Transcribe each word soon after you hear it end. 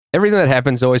Everything that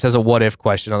happens always has a what if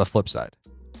question on the flip side.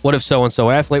 What if so-and-so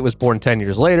athlete was born 10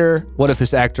 years later? What if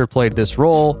this actor played this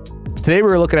role? Today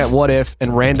we're looking at what if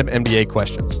and random NBA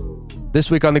questions. This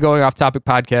week on the Going Off Topic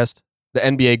podcast, the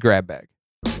NBA grab bag.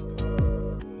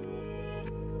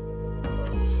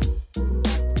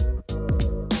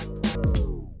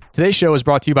 Today's show is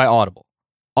brought to you by Audible.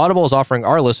 Audible is offering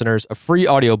our listeners a free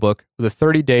audiobook with a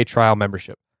 30-day trial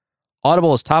membership.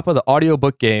 Audible is top of the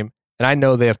audiobook game, and I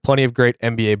know they have plenty of great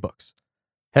NBA books.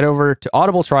 Head over to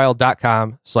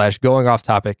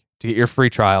audibletrial.com/goingofftopic to get your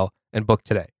free trial and book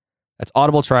today. That's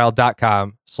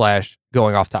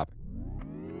audibletrial.com/goingofftopic.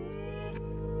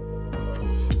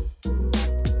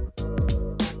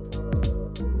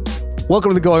 Welcome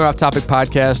to the Going Off Topic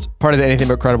podcast, part of the Anything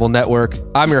But Credible network.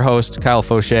 I'm your host, Kyle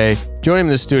Fauché. Joining me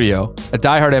in the studio, a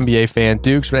diehard NBA fan,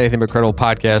 Dukes from Anything But Credible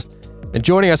podcast, and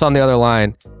joining us on the other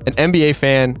line, an NBA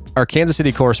fan, our Kansas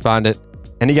City correspondent,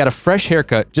 and he got a fresh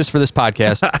haircut just for this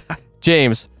podcast.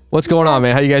 James, what's going on,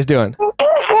 man? How you guys doing?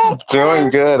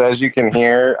 Doing good. As you can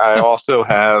hear, I also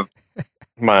have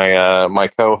my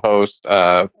co-host,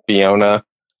 Fiona.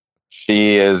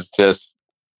 She is just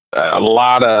a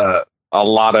lot of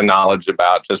knowledge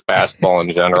about just basketball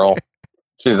in general.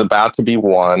 She's about to be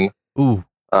one. Ooh.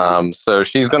 So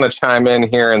she's going to chime in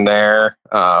here and there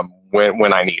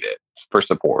when I need it for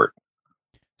support.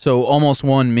 So almost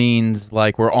one means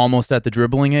like we're almost at the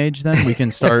dribbling age then? We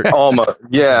can start? Almost,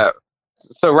 yeah.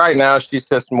 So right now she's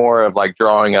just more of like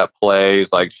drawing up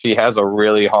plays. Like she has a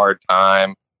really hard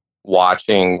time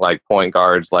watching like point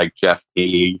guards like Jeff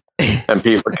Teague and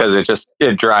people because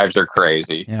it drives her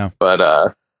crazy. Yeah.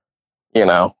 But you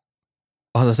know.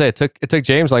 I was gonna say it took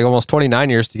James like almost 29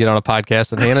 years to get on a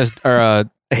podcast, and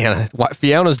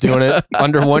Fiona's doing it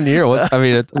under 1 year.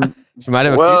 She might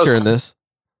have a future in this.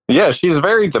 Yeah, she's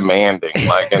very demanding.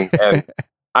 Like, and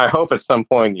I hope at some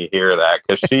point you hear that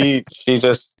because she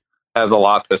just has a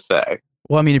lot to say.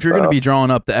 Well, I mean, if you're going to be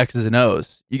drawing up the X's and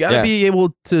O's, you got to be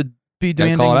able to be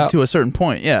demanding to a certain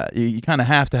point. Yeah, you kind of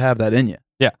have to have that in you.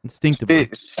 Yeah,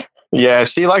 instinctively.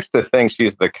 She likes to think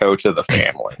she's the coach of the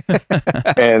family,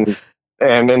 and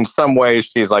in some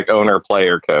ways she's like owner,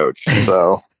 player, coach.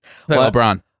 So,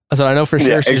 LeBron. So I know for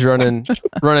sure she's running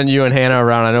you and Hannah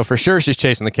around. I know for sure she's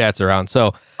chasing the cats around.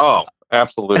 So,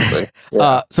 absolutely.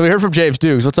 Yeah. So we heard from James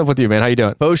Dukes. What's up with you, man? How you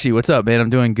doing? Foshi, what's up, man? I'm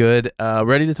doing good.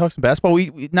 Ready to talk some basketball.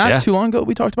 We not too long ago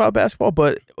we talked about basketball,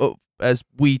 but as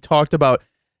we talked about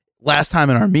last time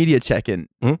in our media check-in,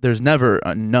 there's never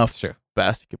enough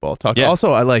basketball talk. Yeah.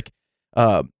 Also, I like.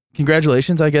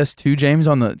 Congratulations, I guess, to James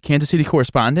on the Kansas City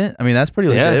correspondent. I mean, that's pretty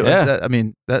legit. Yeah.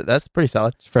 That's pretty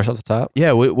solid. It's fresh off the top.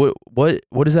 Yeah.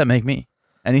 What does that make me?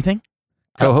 Anything?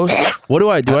 Co-host? What do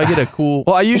I get a cool?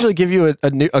 Well, I usually give you a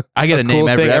name cool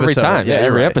every time. Yeah,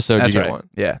 every episode that's you right. get one.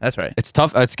 Yeah, that's right. It's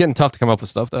tough. It's getting tough to come up with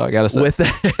stuff, though. I gotta say. With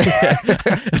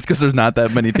that, it's because there's not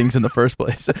that many things in the first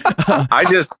place. I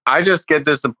just get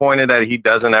disappointed that he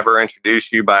doesn't ever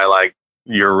introduce you by like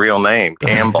your real name,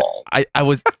 Campbell. I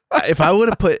was. If I would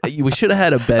have we should have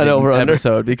had a betting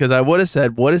episode because I would have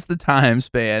said, what is the time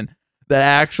span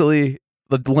the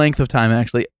length of time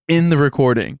actually in the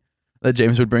recording that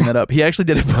James would bring that up. He actually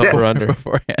did it beforehand.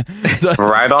 So,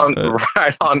 right on.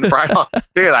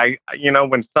 Dude,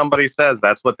 when somebody says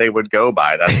that's what they would go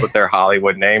by, that's what their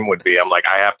Hollywood name would be. I'm like,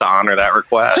 I have to honor that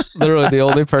request. Literally the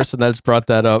only person that's brought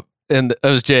that up and it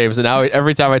was James. And now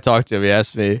every time I talk to him, he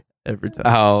asks me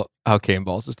how Cane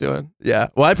Balls is doing. Yeah.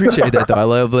 Well, I appreciate that though. I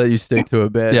love that you stick to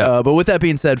it, man. Yeah. But with that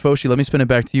being said, Foshi, let me spin it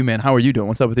back to you, man. How are you doing?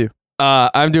 What's up with you?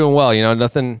 I'm doing well.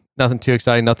 Nothing too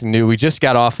exciting, nothing new. We just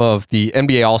got off of the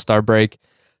NBA All-Star break.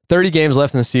 30 games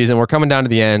left in the season. We're coming down to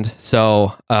the end.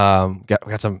 So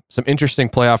got some interesting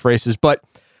playoff races, but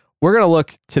we're going to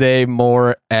look today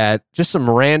more at just some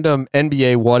random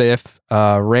NBA what if,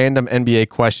 random NBA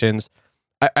questions.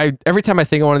 I every time I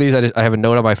think of one of these, I have a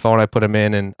note on my phone. I put them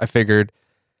in, and I figured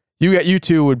you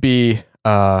two would be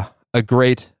a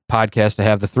great podcast to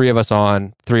have the three of us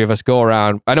on. Three of us go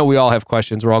around. I know we all have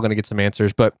questions. We're all going to get some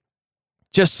answers, but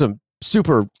just some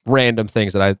super random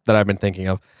things that I've been thinking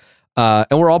of.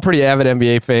 And we're all pretty avid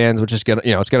NBA fans, which is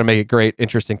it's gonna make it great,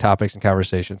 interesting topics and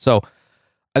conversation. So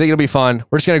I think it'll be fun.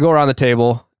 We're just gonna go around the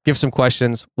table, give some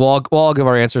questions. We'll all give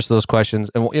our answers to those questions,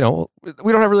 and we don't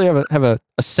really have a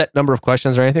set number of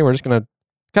questions or anything. We're just gonna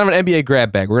kind of an NBA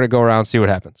grab bag. We're gonna go around, see what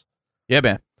happens. Yeah,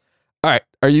 man. All right,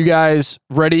 are you guys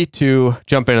ready to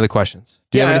jump into the questions?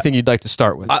 Do you have anything you'd like to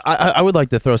start with? I would like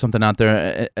to throw something out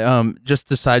there. Just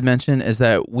to side mention is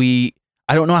that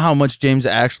I don't know how much James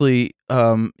actually,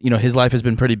 his life has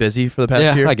been pretty busy for the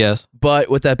past year. I guess. But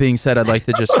with that being said, I'd like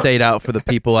to just state out for the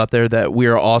people out there that we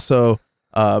are also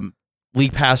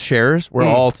league pass shares were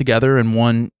all together in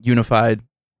one unified,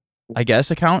 I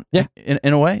guess, account. Yeah.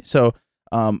 In a way. So,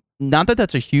 not that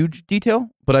that's a huge detail,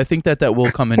 but I think that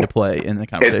will come into play in the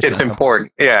conversation. It's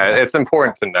important. Yeah, it's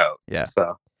important to know. Yeah.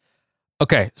 So.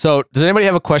 Okay. So does anybody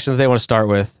have a question that they want to start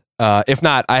with? If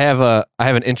not, I have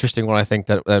an interesting one. I think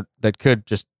that could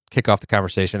just kick off the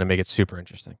conversation and make it super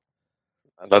interesting.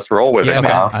 Let's roll with it. Man,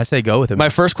 I say go with it. My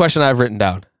first question I've written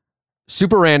down,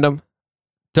 super random.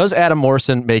 Does Adam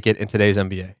Morrison make it in today's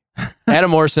NBA?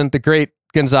 Adam Morrison, the great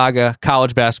Gonzaga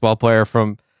college basketball player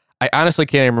from, I honestly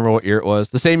can't even remember what year it was.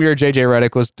 The same year JJ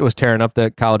Redick was tearing up the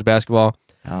college basketball.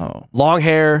 Oh. Long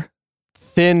hair,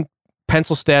 thin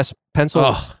mustache.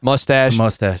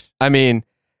 Mustache. I mean,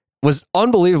 was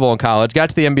unbelievable in college. Got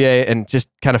to the NBA and just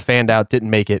kind of fanned out, didn't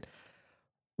make it.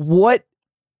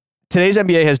 Today's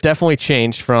NBA has definitely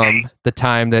changed from the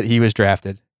time that he was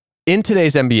drafted. In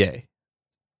today's NBA,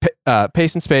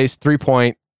 pace and space,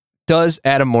 3-point, does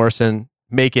Adam Morrison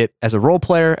make it as a role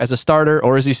player, as a starter,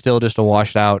 or is he still just a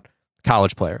washed out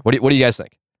college player? What do you guys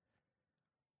think?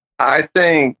 I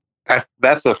think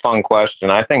that's a fun question.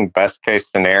 I think best case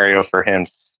scenario for him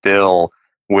still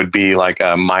would be like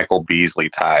a Michael Beasley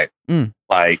type.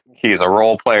 Like he's a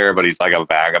role player, but he's like a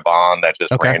vagabond that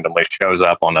just randomly shows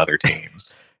up on other teams.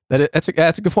 That's a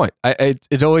good point.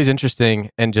 It's always interesting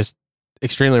and just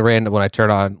extremely random when I turn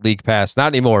on League Pass. Not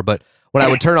anymore, but when I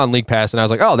would turn on League Pass and I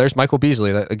was like, oh, there's Michael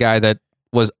Beasley, the guy that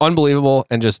was unbelievable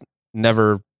and just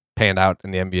never panned out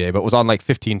in the NBA, but was on like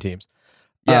 15 teams.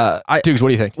 Yeah, Dukes, what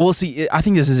do you think? Well, see, I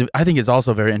think it's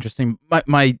also very interesting.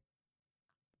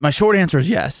 My short answer is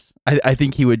yes. I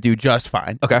think he would do just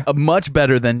fine. Okay, much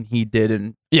better than he did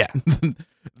in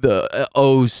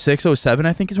the 06, 07,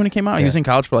 I think is when he came out. He was in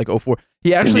college for like 04.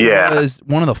 He actually was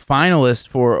one of the finalists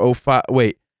for 05.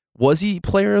 Wait, was he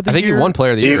player of the year? I think he won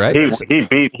player of the year, right? He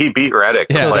beat Redick.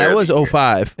 Yeah, so that was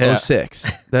 05,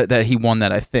 06 that he won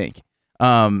that, I think.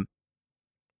 But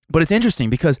it's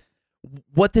interesting because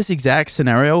what this exact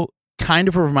scenario kind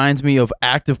of reminds me of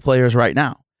active players right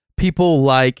now. People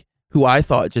like who I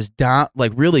thought just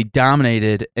really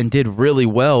dominated and did really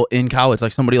well in college.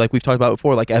 Like somebody like we've talked about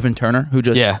before, like Evan Turner, who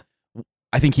just,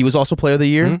 I think he was also player of the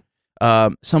year.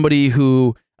 Mm-hmm. Somebody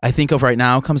who I think of right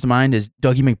now comes to mind is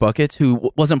Dougie McBuckets,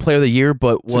 who wasn't player of the year,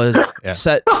 but was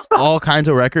set all kinds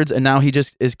of records. And now he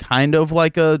just is kind of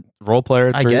like a role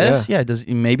player. I guess. Yeah. Does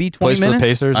maybe 20 Plays minutes? For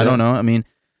the Pacers, I don't know. I mean,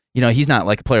 he's not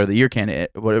like a player of the year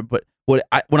candidate, but what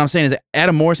I'm saying is that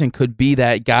Adam Morrison could be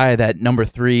that guy, that number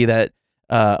 3 that,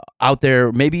 out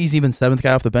there, maybe he's even 7th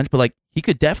guy off the bench, but like he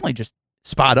could definitely just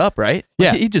spot up, right?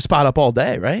 Like, he'd just spot up all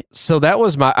day, right? So that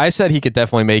was I said he could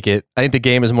definitely make it. I think the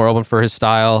game is more open for his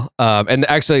style. And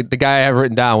actually, the guy I have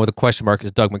written down with a question mark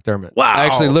is Doug McDermott. Wow. I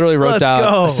actually literally wrote down.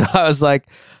 Go. So I was like,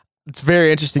 it's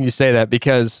very interesting you say that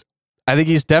because I think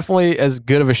he's definitely as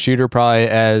good of a shooter probably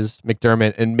as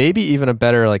McDermott and maybe even a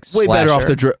better like way slasher. better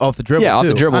off the dribble. Yeah, off too.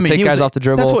 the dribble. I mean, take guys off the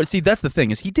dribble. That's the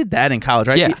thing is he did that in college,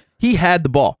 right? Yeah. He had the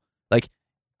ball. Like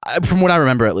from what I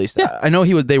remember, at least. Yeah. I know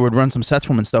they would run some sets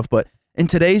from him and stuff, but in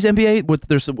today's NBA, with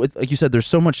like you said, there's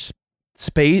so much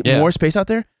space, more space out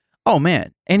there. Oh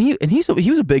man, and he was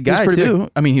a big guy too.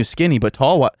 Big. I mean, he was skinny but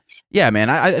tall. Yeah,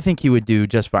 man, I think he would do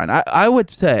just fine. I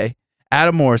would say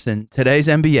Adam Morrison, today's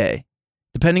NBA,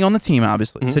 depending on the team,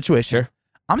 obviously, situation. Sure.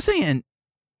 I'm saying,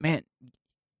 man,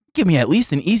 give me at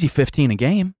least an easy 15 a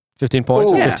game. 15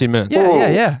 points in 15 minutes.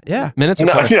 Yeah. Minutes or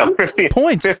no, points? 15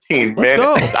 points. 15 Let's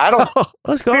minutes. Go.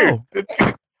 Let's go. Dude,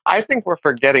 I think we're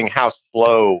forgetting how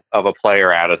slow of a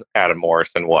player Adam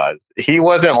Morrison was. He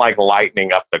wasn't like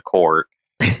lightning up the court.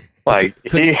 Like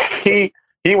he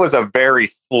was a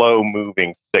very slow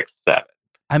moving 6'7".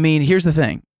 I mean, here's the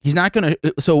thing. He's not gonna.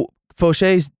 So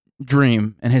Faucher's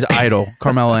dream and his idol,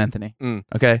 Carmelo Anthony.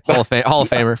 Okay, Hall of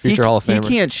Famer, future Hall of Famer.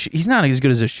 He can't. He's not as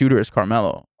good as a shooter as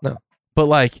Carmelo. No, but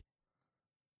like,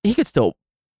 he could still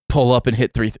pull up and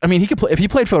hit 3. I mean, he could play. If he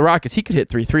played for the Rockets, he could hit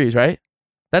 3 threes, right?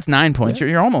 That's 9 points.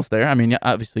 You're almost there. I mean,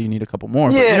 obviously you need a couple more.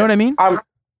 But you know what I mean?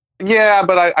 Yeah,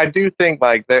 but I do think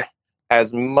like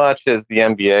as much as the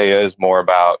NBA is more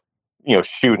about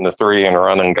shooting the 3 and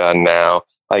run and gun now.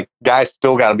 Like guys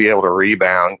still got to be able to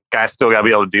rebound. Guys still got to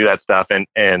be able to do that stuff.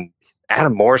 And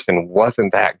Adam Morrison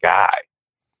wasn't that guy.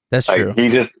 That's true.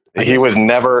 He was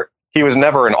never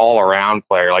an all around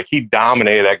player. Like he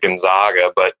dominated at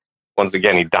Gonzaga, but once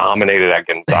again he dominated at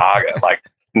Gonzaga. Like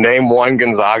name one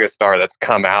Gonzaga star that's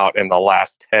come out in the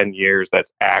last 10 years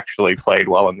that's actually played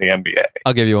well in the NBA.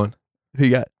 I'll give you one. Who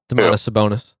you got? Domantas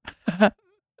Sabonis.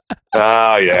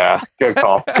 Oh yeah, good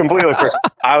call. Completely.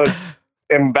 I was.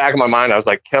 In the back of my mind, I was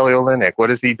like, Kelly Olynyk, what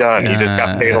has he done? He just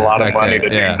got paid a lot of money to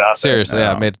do nothing. Seriously,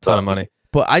 made a ton of money.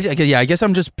 But I guess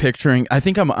I'm just picturing. I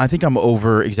think I'm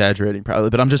over exaggerating probably,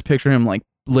 but I'm just picturing him like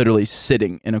literally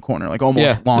sitting in a corner, like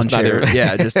almost lawn chair.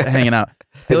 Yeah, just hanging out.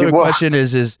 The other question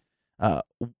is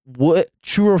what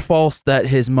true or false that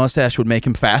his mustache would make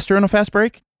him faster in a fast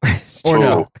break? Or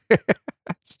no?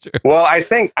 That's true. Well, I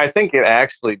think it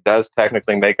actually does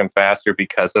technically make him faster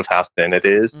because of how thin it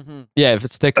is. Mm-hmm. Yeah, if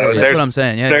it's thicker, that's what I'm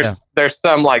saying. Yeah, there's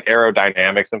some like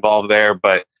aerodynamics involved there,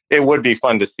 but it would be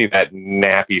fun to see that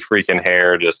nappy freaking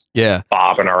hair just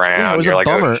bobbing around. Yeah, it was a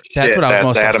bummer. That's what I was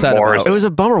most upset about. It was a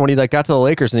bummer when he like got to the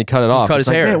Lakers and he cut it off. Cut his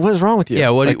hair. Man, what is wrong with you?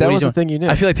 Yeah, that was the thing you knew.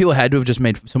 I feel like people had to have just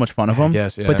made so much fun of him.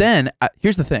 Yes, yeah. But then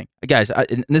here's the thing, guys. I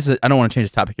don't want to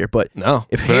change the topic here, but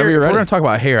if we're going to talk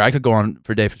about hair, I could go on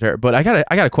for days for hair. But I got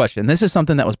a question. This is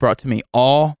something that was brought to me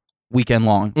all weekend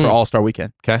long for All-Star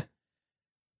Weekend. Okay.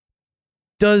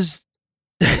 Does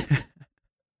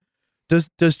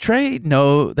Trey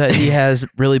know that he has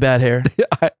really bad hair?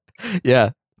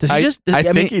 Yeah. Does he I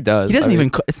think he does. He doesn't even.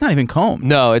 It's not even combed.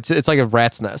 No, it's like a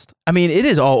rat's nest. I mean, it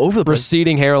is all over the place.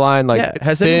 Receding hairline, like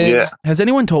has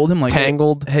anyone told him like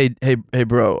tangled? Hey,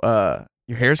 bro,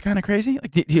 your hair's kind of crazy.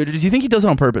 Like, do you think he does it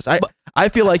on purpose? I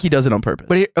feel like he does it on purpose.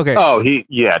 But okay. Oh,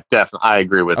 definitely. I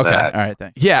agree with that. All right,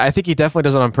 thanks. Yeah, I think he definitely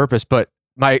does it on purpose. But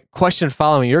my question,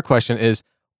 following your question, is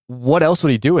what else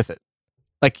would he do with it?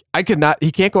 Like I couldn't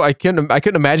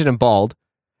imagine him bald,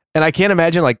 and I can't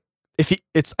imagine like I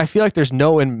feel like there's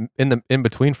no in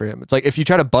between for him. It's like if you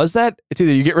try to buzz that, it's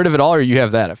either you get rid of it all or you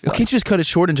have that. I feel. Can't you just cut it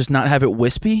short and just not have it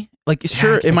wispy? Like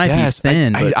sure, it might be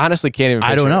thin. I honestly can't even.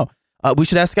 I don't know. We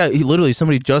should ask the guy. Literally,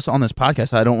 somebody just on this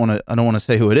podcast. I don't want to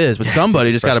say who it is, but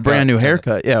somebody just got a brand new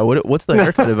haircut. Yeah. What's the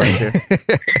haircut advice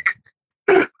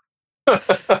here?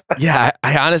 Yeah,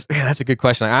 I honestly, that's a good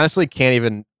question. I honestly can't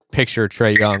even picture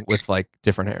Trey Young with like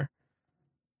different hair.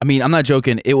 I mean, I'm not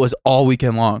joking. It was all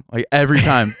weekend long, like every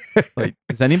time. Like,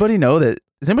 does anybody know that?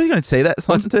 Is anybody going to say that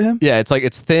something to him? Yeah, it's like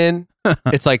it's thin,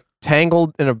 it's like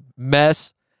tangled in a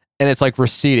mess, and it's like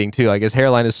receding too. Like his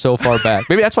hairline is so far back.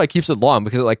 Maybe that's why he keeps it long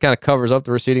because it like kind of covers up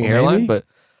the receding hairline. But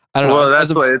I don't know.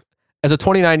 As a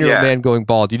 29-year-old man going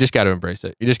bald, you just got to embrace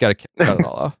it. You just got to cut it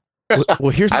all off.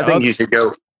 Well, here's. I think you should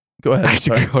go. Go ahead. I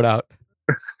should grow it out.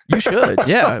 You should.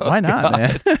 Yeah. Why not,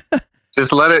 man?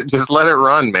 Just let it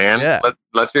run, man. Yeah.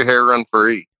 Let your hair run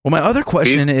free. Well, my other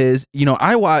question is, I'm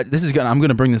going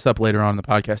to bring this up later on in the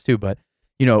podcast too, but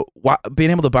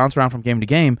being able to bounce around from game to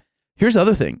game. Here's the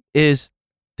other thing this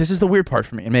is the weird part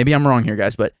for me, and maybe I'm wrong here,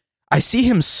 guys, but I see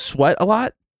him sweat a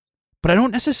lot, but I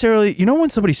don't necessarily, when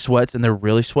somebody sweats and they're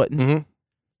really sweating,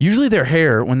 usually their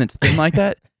hair, when it's thin like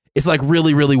that, it's like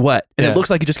really, really wet, and it looks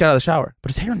like he just got out of the shower.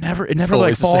 But his hair never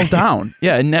like falls down.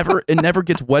 Yeah, it never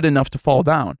gets wet enough to fall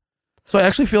down. So I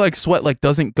actually feel like sweat like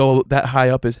doesn't go that high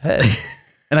up his head,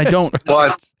 and I don't.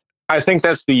 Well, I think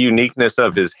that's the uniqueness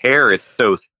of his hair. It's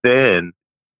so thin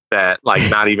that like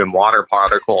not even water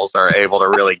particles are able to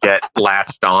really get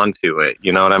latched onto it.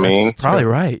 You know what I mean? That's probably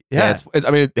right. Yeah.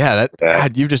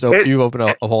 God, you've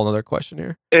opened a whole other question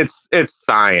here. It's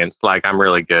science. Like I'm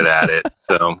really good at it.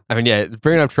 So I mean,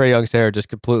 bringing up Trey Young's hair just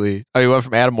completely. We went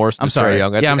from Adam Morrison to Trey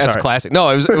Young. That's classic. No,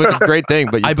 it was a great thing,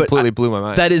 but you completely blew my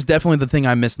mind. That is definitely the thing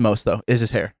I missed most, though, is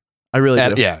his hair. I really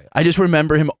do. Yeah. I just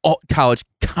remember him all college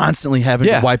constantly having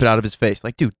to wipe it out of his face.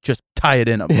 Like, dude, just tie it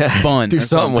in a bun. Do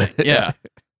something with it. Yeah.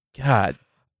 God.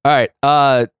 All right.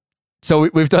 So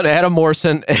we've done Adam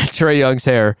Morrison and Trey Young's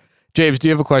hair. James, do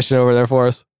you have a question over there for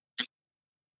us?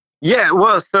 Yeah.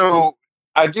 Well, so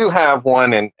I do have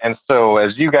one, and so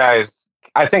as you guys,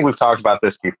 I think we've talked about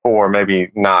this before, maybe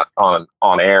not on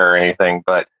air or anything,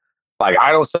 but like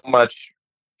I don't so much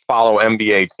follow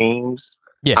NBA teams.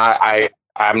 Yeah.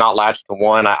 I'm not latched to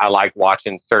one. I like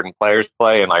watching certain players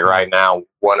play, and like right now,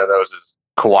 one of those is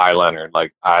Kawhi Leonard.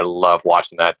 Like I love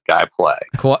watching that guy play.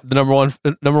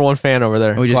 The number one fan over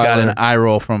there. We just got an eye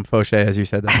roll from Fauché as you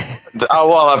said that. Oh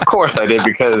well, of course I did,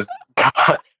 because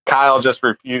Kyle just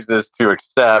refuses to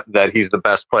accept that he's the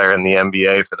best player in the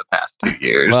NBA for the past 2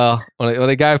 years. Well, when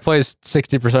a guy plays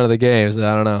 60% of the games,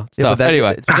 I don't know. It's tough.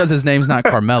 Anyway, it's because his name's not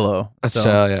Carmelo. That's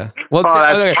yeah. Well,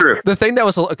 that's true. The thing that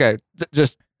was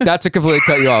just not to completely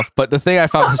cut you off, but the thing I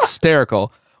found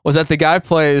hysterical was that the guy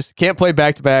can't play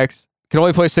back-to-backs, can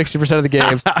only play 60% of the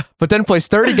games, but then plays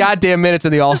 30 goddamn minutes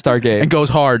in the All-Star game. And goes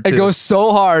hard, too. It goes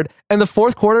so hard. And the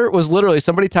fourth quarter was literally,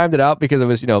 somebody timed it out because it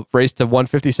was, race to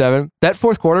 157. That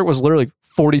fourth quarter was literally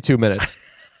 42 minutes.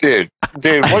 Dude,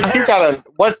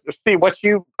 what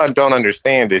you don't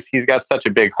understand is he's got such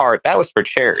a big heart. That was for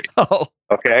charity. Oh.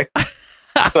 Okay?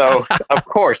 So, of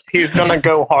course, he's going to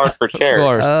go hard for charity.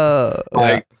 Of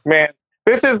course. Man,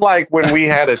 this is like when we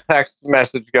had a text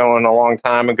message going a long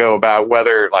time ago about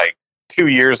whether, like, 2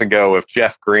 years ago if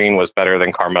Jeff Green was better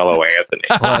than Carmelo Anthony.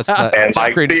 Well, and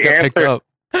like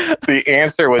the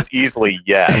answer was easily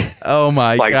yes. Oh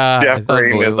my God. Jeff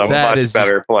Green is a much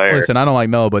better player. Listen, I don't like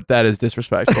Melo, but that is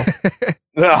disrespectful.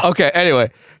 No. Okay,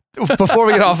 anyway, before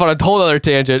we get off on a whole other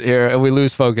tangent here and we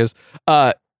lose focus,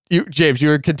 James, you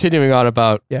were continuing on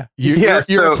about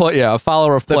you're a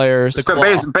follower of players.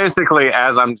 So basically,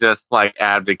 as I'm just like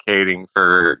advocating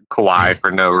for Kawhi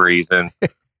for no reason.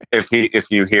 If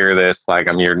you hear this, like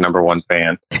I'm your number one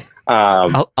fan.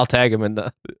 I'll tag him in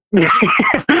the.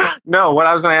 No, what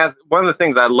I was going to ask. One of the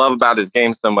things I love about his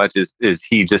game so much is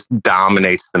he just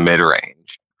dominates the mid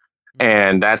range,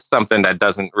 and that's something that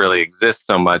doesn't really exist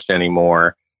so much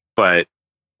anymore. But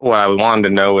what I wanted to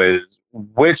know is,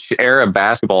 which era of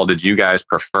basketball did you guys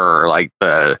prefer? Like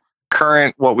the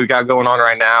current, what we got going on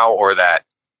right now, or that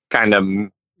kind of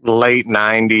late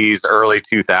 90s, early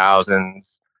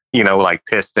 2000s, like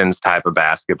Pistons type of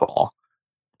basketball?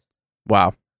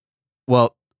 Wow.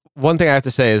 Well, one thing I have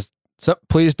to say is,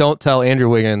 please don't tell Andrew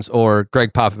Wiggins or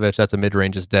Greg Popovich that the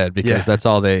mid-range is dead, because that's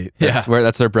all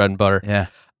that's their bread and butter. Yeah.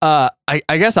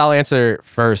 I guess I'll answer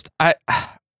first. I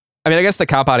guess the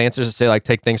cop-out answer is to say, like,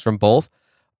 take things from both,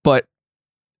 but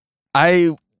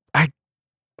I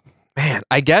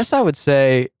guess I would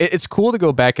say it's cool to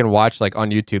go back and watch, like, on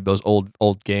YouTube, those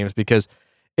old games, because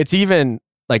it's even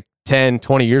like 10,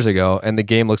 20 years ago and the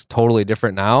game looks totally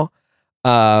different now.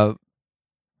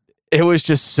 It was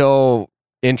just so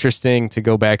interesting to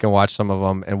go back and watch some of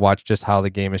them and watch just how the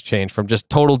game has changed from just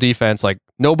total defense. Like,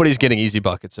 nobody's getting easy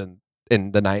buckets in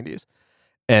the 90s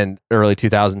and early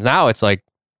 2000s. Now it's like,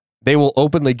 they will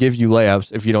openly give you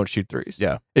layups if you don't shoot threes.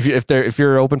 Yeah. If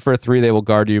you're open for a three, they will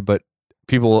guard you, but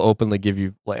people will openly give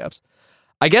you layups.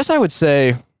 I guess I would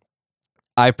say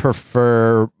I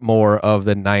prefer more of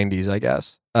the 90s, I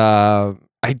guess.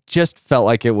 I just felt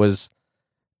like it was,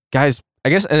 guys, I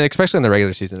guess, and especially in the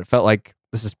regular season, it felt like,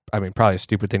 this is, probably a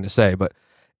stupid thing to say, but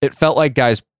it felt like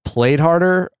guys played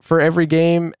harder for every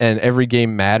game and every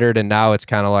game mattered. And now it's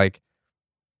kind of like,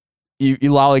 you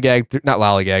lollygag, not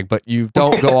lollygag, but you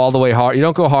don't go all the way hard. You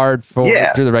don't go hard through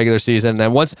the regular season. And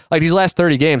then once, like these last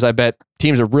 30 games, I bet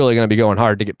teams are really going to be going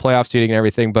hard to get playoff seeding and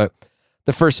everything. But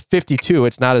the first 52,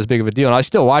 it's not as big of a deal. And I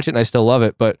still watch it and I still love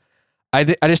it. But I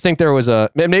just think there was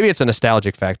maybe it's a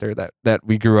nostalgic factor that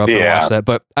we grew up and watched that.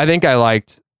 But I think I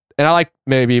liked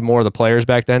maybe more of the players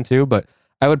back then too. But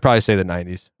I would probably say the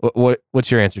 90s.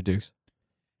 What's your answer, Dukes?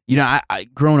 I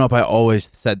growing up, I always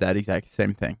said that exact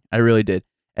same thing. I really did.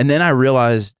 And then I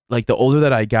realized, like, the older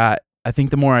that I got, I think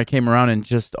the more I came around and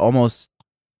just almost,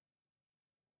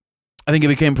 I think it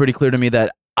became pretty clear to me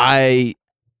that I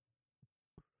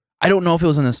don't know if it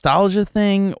was a nostalgia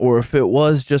thing or if it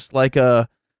was just like all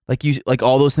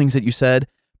those things that you said.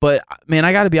 But man,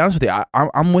 I got to be honest with you,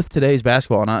 I'm with today's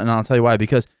basketball, and I'll tell you why.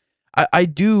 Because I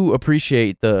do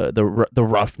appreciate the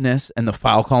roughness and the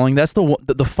foul calling. That's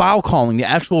the foul calling, the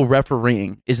actual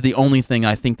refereeing is the only thing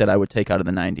I think that I would take out of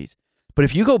the 90s. But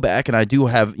if you go back, and I do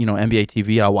have, NBA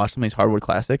TV, I'll watch some of these hardwood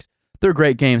classics. They're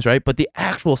great games, right? But the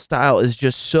actual style is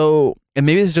just so, and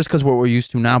maybe it's just because what we're used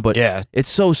to now, but it's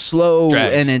so slow.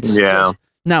 Drags. And it's just,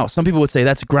 now some people would say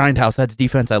that's grindhouse, that's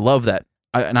defense. I love that.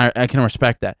 I can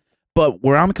respect that. But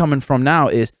where I'm coming from now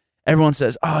is everyone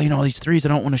says, oh, these threes, I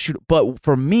don't want to shoot. But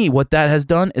for me, what that has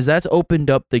done is that's opened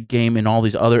up the game in all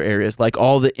these other areas, like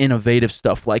all the innovative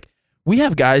stuff. Like, we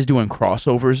have guys doing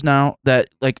crossovers now that,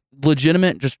 like,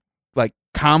 legitimate, just like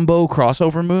combo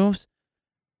crossover moves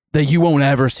that you won't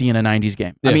ever see in a 90s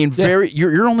game. I mean,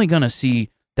 you're only going to see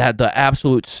that the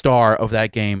absolute star of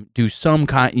that game do some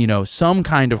kind of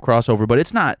crossover, but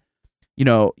it's not,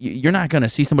 you're not going to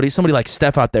see somebody like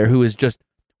Steph out there who is just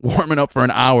warming up for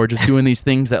an hour, just doing these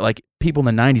things that, like, people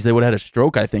in the 90s, they would have had a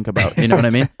stroke, I think, about, you know what I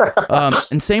mean?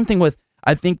 And same thing with,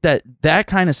 I think that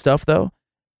kind of stuff, though,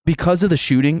 because of the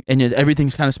shooting and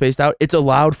everything's kind of spaced out, it's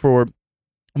allowed for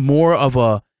more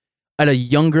of at a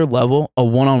younger level, a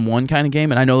one-on-one kind of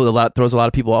game. And I know that throws a lot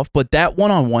of people off, but that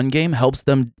one-on-one game helps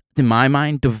them, in my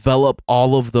mind, develop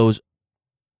all of those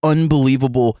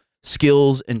unbelievable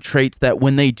skills and traits that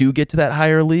when they do get to that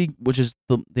higher league, which is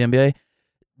the NBA,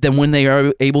 then when they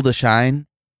are able to shine,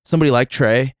 somebody like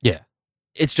Trey,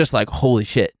 it's just like, holy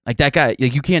shit. Like, that guy,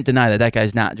 like, you can't deny that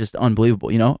guy's not just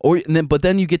unbelievable, But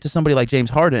then you get to somebody like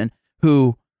James Harden,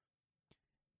 who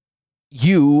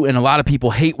you and a lot of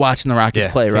people hate watching the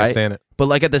Rockets play, right? Stand it. But,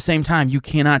 like, at the same time, you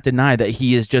cannot deny that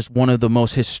he is just one of the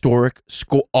most historic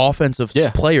offensive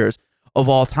players of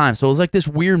all time. So it was like this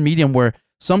weird medium where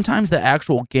sometimes the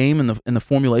actual game and the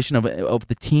formulation of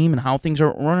the team and how things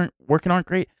are working aren't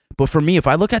great. But for me, if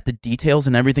I look at the details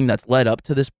and everything that's led up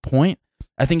to this point,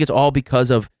 I think it's all because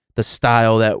of the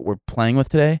style that we're playing with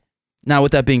today. Now,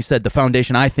 with that being said, the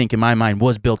foundation, I think, in my mind,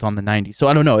 was built on the 90s. So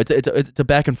I don't know. It's a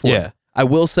back and forth. Yeah. I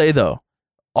will say, though,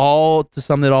 to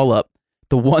sum it all up,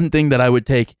 the one thing that I would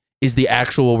take is the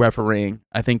actual refereeing.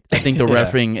 I think the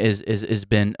refereeing is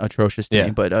been atrocious to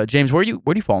me. But James, where do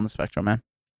you fall on the spectrum, man?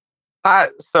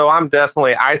 So I'm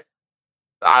definitely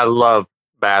I love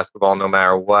basketball no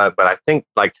matter what, but I think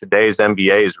like today's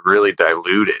NBA is really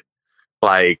diluted.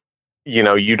 Like,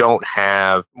 you don't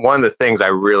have one of the things I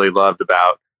really loved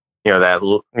about that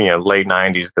late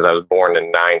 90s, because I was born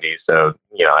in 90s, so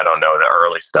I don't know the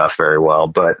early stuff very well,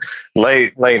 but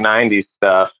late 90s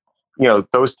stuff,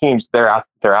 those teams, they're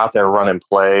out there running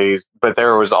plays, but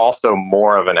there was also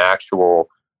more of an actual,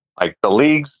 like, the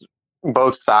leagues,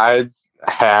 both sides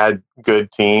had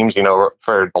good teams.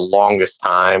 For the longest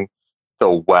time, the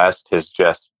West has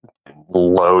just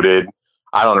loaded.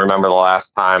 I don't remember the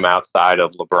last time outside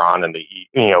of LeBron and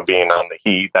being on the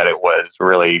Heat that it was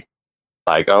really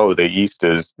like, oh, the East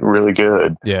is really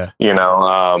good. Yeah.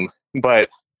 But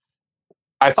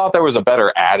I thought there was a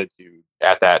better attitude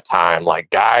at that time. Like,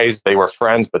 guys, they were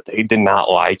friends, but they did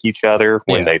not like each other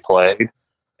when they played.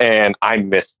 And I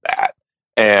missed that.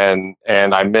 And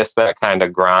I missed that kind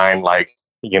of grind. Like,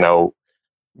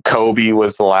 Kobe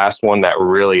was the last one that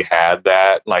really had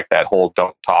that, like that whole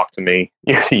 "don't talk to me,"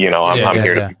 I'm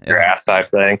here to beat your ass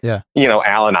type thing. Yeah.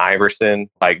 Allen Iverson,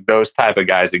 like those type of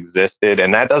guys existed,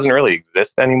 and that doesn't really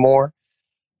exist anymore.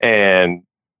 And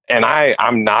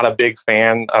I'm not a big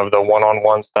fan of the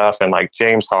one-on-one stuff. And like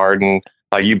James Harden,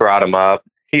 like you brought him up,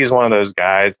 he's one of those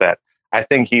guys that I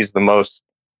think he's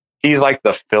like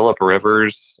the Phillip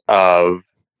Rivers of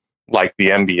like the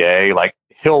NBA. Like,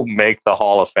 he'll make the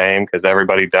Hall of Fame because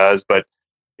everybody does, but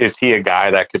is he a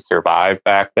guy that could survive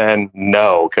back then?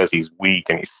 No, because he's weak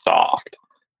and he's soft.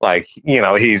 Like,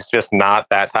 he's just not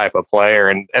that type of player,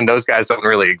 and those guys don't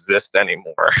really exist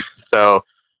anymore. So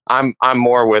I'm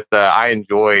more with I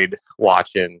enjoyed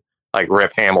watching like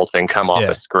Rip Hamilton come off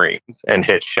the screens and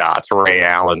hit shots. Ray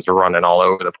Allen's running all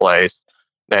over the place,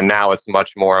 and now it's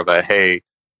much more of a, hey,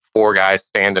 4 guys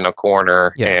stand in a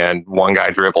corner and one guy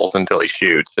dribbles until he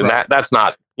shoots. And that's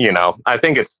not, I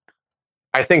think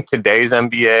today's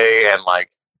NBA and like,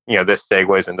 this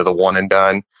segues into the one and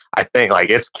done. I think like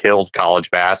it's killed college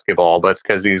basketball, but it's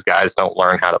because these guys don't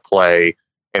learn how to play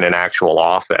in an actual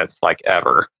offense like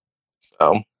ever.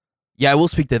 So. Yeah, I will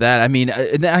speak to that. I mean,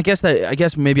 I guess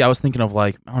maybe I was thinking of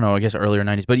like, I don't know, I guess earlier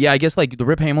 90s. But yeah, I guess like the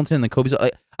Rip Hamilton and the Kobe's,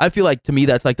 I feel like to me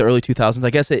that's like the early 2000s.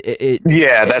 I guess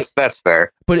that's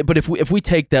fair. But if we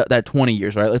take that 20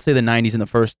 years, right? Let's say the 90s and the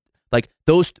first, like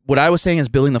those, what I was saying is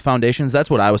building the foundations.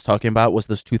 That's what I was talking about, was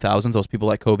those 2000s, those people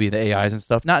like Kobe, the AIs and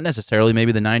stuff. Not necessarily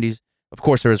maybe the 90s. Of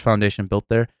course, there is foundation built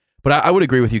there. But I would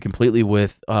agree with you completely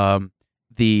with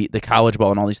the college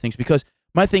ball and all these things, because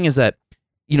my thing is that,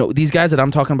 these guys that I'm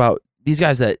talking about, these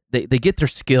guys that they get their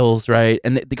skills right,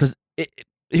 and because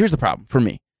here's the problem for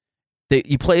me: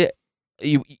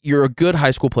 you're a good high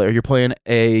school player, you're playing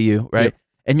AAU, right,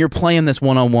 and you're playing this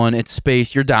one-on-one, it's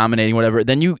space, you're dominating, whatever.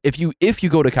 Then if you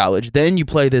go to college, then you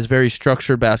play this very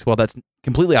structured basketball that's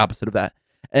completely opposite of that,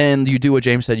 and you do what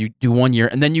James said, you do 1 year,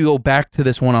 and then you go back to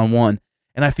this one-on-one,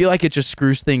 and I feel like it just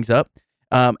screws things up.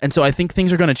 And so I think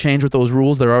things are going to change with those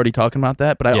rules. They're already talking about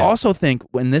that, but I also think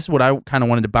what I kind of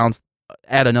wanted to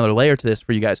add another layer to this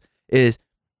for you guys is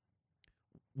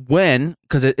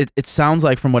because it sounds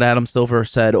like from what Adam Silver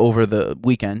said over the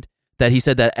weekend, that he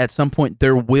said that at some point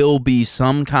there will be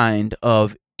some kind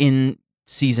of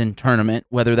in-season tournament,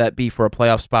 whether that be for a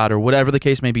playoff spot or whatever the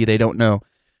case may be, they don't know.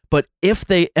 But if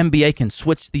the NBA can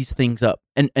switch these things up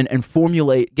and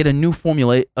get a new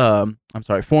formula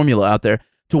out there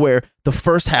to where the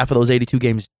first half of those 82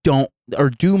 games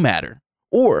do matter,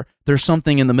 or there's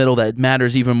something in the middle that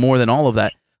matters even more than all of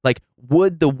that. Like,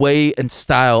 would the way and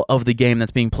style of the game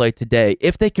that's being played today,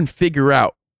 if they can figure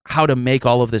out how to make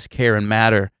all of this care and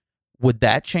matter, would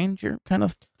that change your kind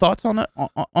of thoughts on it,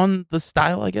 on the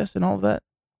style, I guess, and all of that?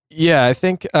 Yeah, I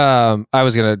think I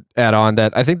was going to add on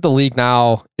that I think the league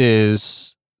now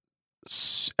is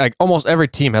like almost every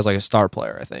team has like a star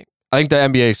player, I think the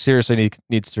NBA seriously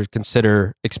needs to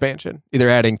consider expansion, either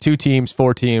adding 2 teams,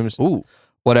 4 teams,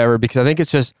 whatever, because I think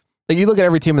it's just like you look at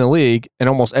every team in the league and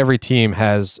almost every team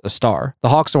has a star. The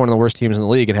Hawks are one of the worst teams in the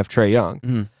league and have Trae Young.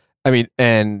 Mm-hmm. I mean,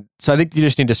 and so I think you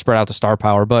just need to spread out the star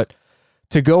power, but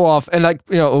to go off and like,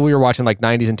 we were watching like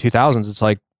 90s and 2000s, it's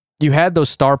like you had those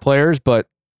star players, but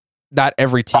not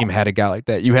every team had a guy like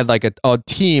that. You had like a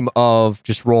team of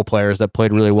just role players that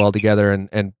played really well together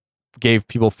and gave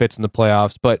people fits in the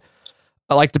playoffs, but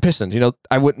like the Pistons,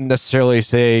 I wouldn't necessarily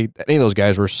say that any of those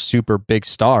guys were super big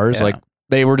stars. Like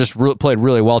they were just played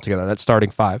really well together. That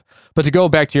starting five. But to go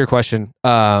back to your question,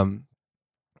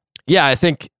 yeah, I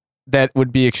think that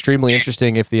would be extremely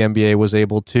interesting if the NBA was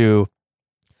able to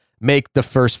make the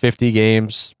first 50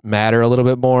 games matter a little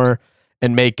bit more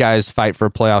and make guys fight for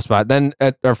a playoff spot, then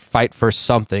or fight for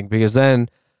something, because then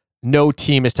no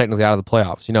team is technically out of the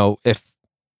playoffs. You know, if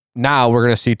now we're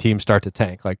going to see teams start to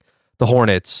tank, like the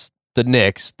Hornets, the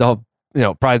Knicks, probably the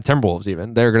Timberwolves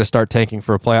even. They're going to start tanking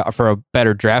for a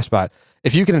better draft spot.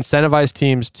 If you can incentivize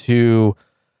teams to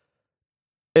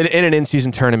in an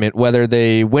in-season tournament, whether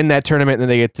they win that tournament and then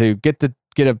they get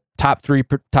a top three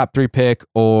pick,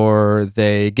 or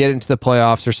they get into the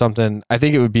playoffs or something, I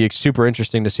think it would be super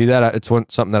interesting to see that. It's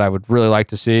something that I would really like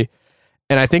to see.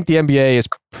 And I think the NBA is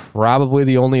probably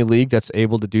the only league that's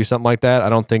able to do something like that. I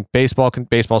don't think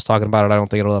baseball's talking about it. I don't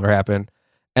think it'll ever happen.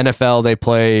 NFL, they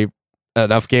play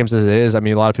enough games as it is. I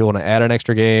mean, a lot of people want to add an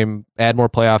extra game, add more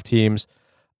playoff teams.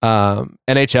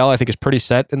 NHL, I think, is pretty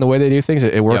set in the way they do things.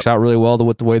 It works out really well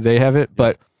with the way they have it.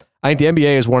 But I think the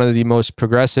NBA is one of the most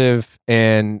progressive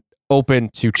and open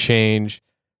to change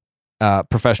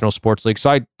professional sports leagues.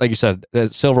 So like you said,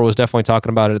 Silver was definitely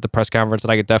talking about it at the press conference,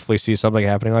 and I could definitely see something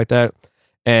happening like that.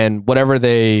 And whatever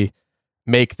they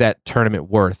make that tournament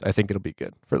worth, I think it'll be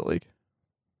good for the league.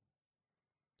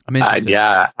 I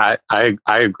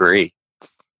agree.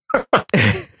 All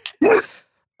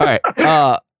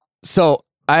right. So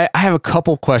I have a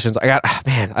couple questions. I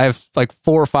have like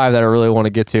 4 or 5 that I really want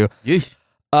to get to. Yeesh.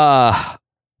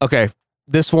 Okay.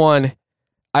 This one,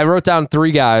 I wrote down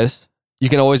 3 guys. You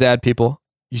can always add people.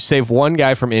 You save one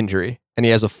guy from injury, and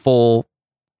he has a full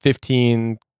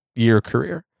 15-year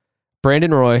career.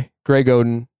 Brandon Roy, Greg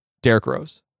Oden, Derrick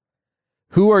Rose.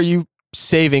 Who are you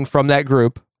saving from that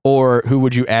group, or who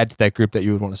would you add to that group that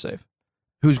you would want to save?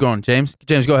 Who's going? James?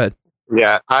 James, go ahead.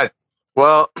 Yeah,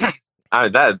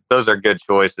 those are good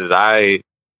choices. Greg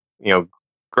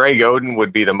Oden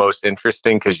would be the most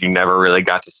interesting because you never really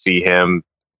got to see him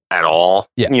at all.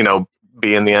 Yeah.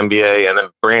 Be in the NBA, and then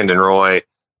Brandon Roy.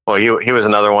 Well, he was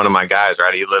another one of my guys,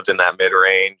 right? He lived in that mid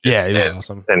range. Yeah, he was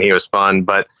awesome, and he was fun.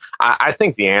 But I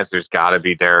think the answer's got to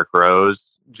be Derrick Rose,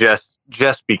 just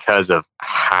because of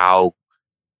how.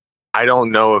 I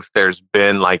don't know if there's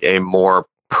been like a more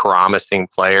promising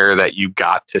player that you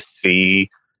got to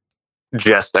see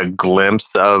just a glimpse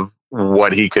of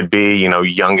what he could be,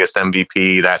 youngest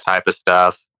MVP, that type of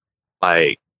stuff.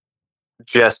 Like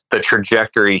just the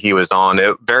trajectory he was on,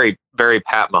 it very, very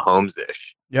Pat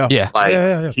Mahomes-ish. Yeah. Yeah.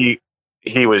 Like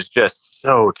he was just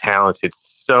so talented,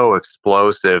 so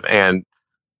explosive, and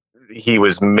he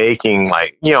was making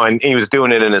and he was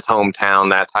doing it in his hometown,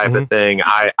 that type of thing.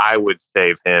 I would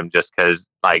save him just because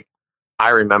I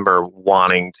remember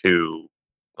wanting to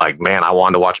I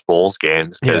wanted to watch Bulls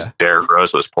games because Derrick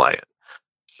Rose was playing.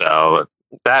 So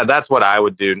that's what I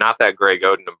would do. Not that Greg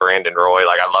Oden and Brandon Roy,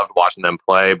 I loved watching them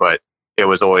play, but it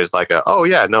was always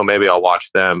maybe I'll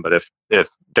watch them. But if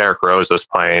Derrick Rose was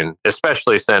playing,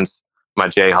 especially since my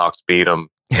Jayhawks beat him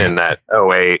in that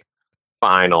 2008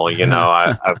 final,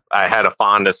 I had a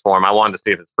fondness for him. I wanted to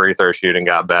see if his free throw shooting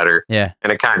got better. Yeah.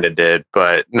 And it kind of did.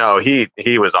 But no, he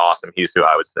was awesome. He's who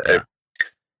I would say. Yeah.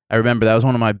 I remember that was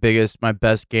one of my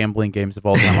best gambling games of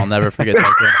all time. I'll never forget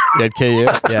that game. That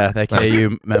KU? Yeah, that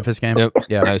KU Memphis game. Yep.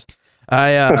 Yeah. Nice.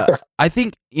 I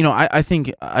think, I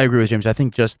think I agree with James. I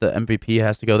think just the MVP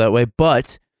has to go that way.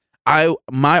 But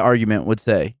my argument would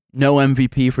say no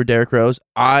MVP for Derrick Rose.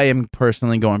 I am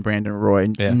personally going Brandon Roy,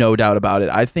 no doubt about it.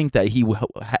 I think that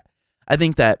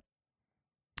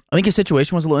I think his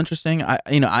situation was a little interesting.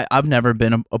 I've never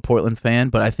been a Portland fan,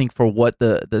 but I think for what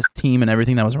this team and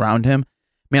everything that was around him,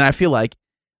 man, I feel like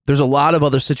there's a lot of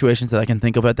other situations that I can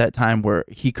think of at that time where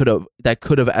could have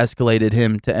escalated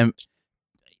him to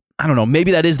I don't know,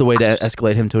 maybe that is the way to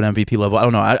escalate him to an MVP level. I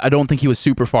don't know. I don't think he was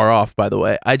super far off, by the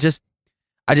way. I just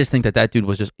think that dude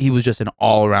was just an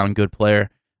all-around good player.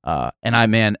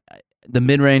 And the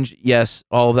mid-range, yes,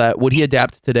 all of that. Would he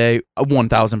adapt today?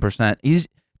 1,000%.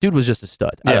 Dude was just a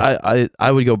stud. Yeah.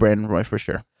 I would go Brandon Roy for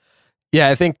sure. Yeah,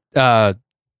 I think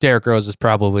Derrick Rose is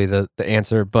probably the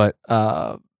answer, but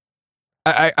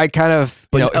I kind of,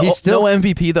 he's still no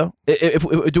MVP though.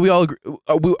 Do we all agree?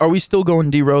 Are we still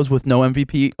going D Rose with no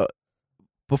MVP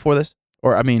before this?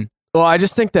 Or well, I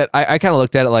just think that I kind of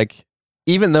looked at it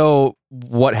even though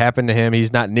what happened to him,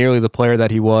 he's not nearly the player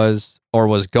that he was or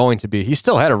was going to be. He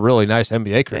still had a really nice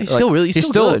NBA career. Yeah, he's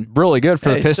still good. Really good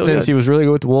for the Pistons. He was really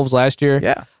good with the Wolves last year.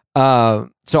 Yeah.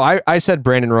 So I said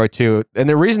Brandon Roy too, and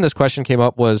the reason this question came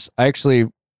up was I actually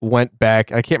went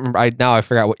back. I can't remember. I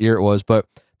forgot what year it was, but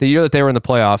the year that they were in the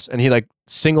playoffs, and he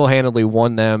single-handedly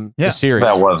won them the series.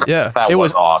 That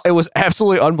was awesome. It was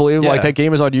absolutely unbelievable. Like that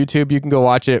game is on YouTube. You can go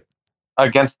watch it.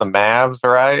 Against the Mavs,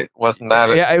 right? Wasn't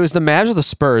that? Yeah, it was the Mavs or the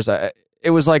Spurs. It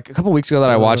was like a couple weeks ago that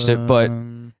I watched it, but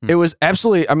it was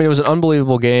absolutely. I mean, it was an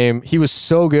unbelievable game. He was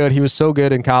so good. He was so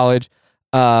good in college.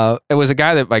 It was a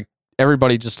guy that like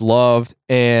everybody just loved,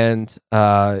 and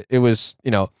it was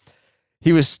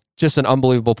he was just an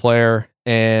unbelievable player,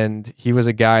 and he was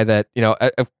a guy that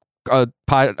a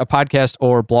podcast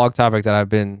or blog topic that I've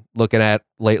been looking at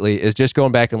lately is just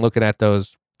going back and looking at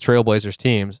those Trailblazers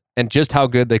teams and just how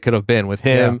good they could have been with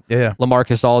him,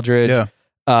 LaMarcus Aldridge,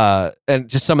 and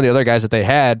just some of the other guys that they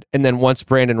had. And then once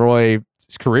Brandon Roy's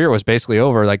career was basically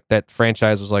over, like that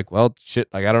franchise was like, well, shit,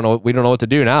 like we don't know what to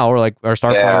do now. We're like, our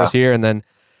star player was here, and then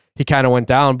he kind of went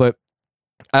down. But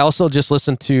I also just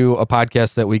listened to a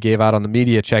podcast that we gave out on the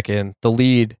media check-in. The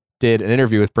Lead did an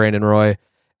interview with Brandon Roy,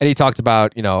 and he talked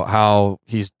about how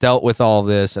he's dealt with all of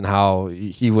this and how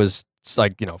he was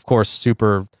like of course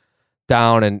super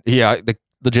down, and he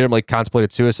legitimately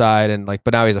contemplated suicide, and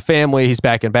but now he has a family. He's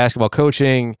back in basketball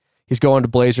coaching. He's going to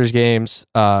Blazers games.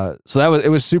 So it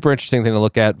was super interesting thing to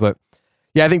look at. But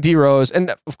yeah, I think D Rose,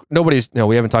 and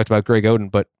we haven't talked about Greg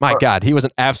Oden, but my God, he was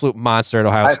an absolute monster at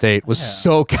Ohio State. Was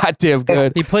so goddamn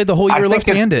good. He played the whole year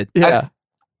left-handed. Yeah.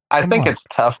 I think it's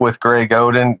tough with Greg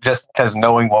Oden just because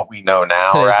knowing what we know now,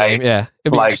 today's right? Game, yeah,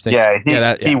 it'd be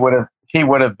interesting. He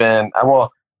would have been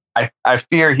well. I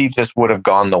fear he just would have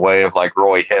gone the way of like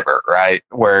Roy Hibbert, right?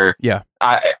 Where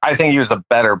I think he was a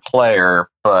better player,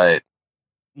 but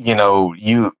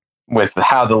with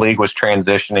how the league was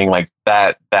transitioning, like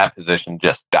that position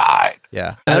just died.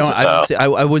 Yeah,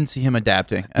 I wouldn't see him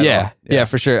adapting. Yeah,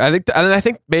 for sure. I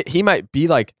think he might be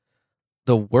like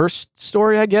the worst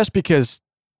story, I guess, because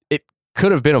it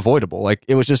could have been avoidable. Like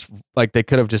it was just like they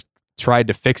could have just tried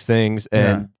to fix things,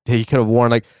 and he could have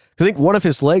worn I think one of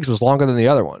his legs was longer than the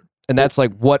other one, and that's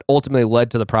like what ultimately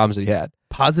led to the problems that he had.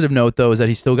 Positive note though is that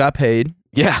he still got paid.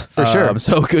 Yeah, for sure.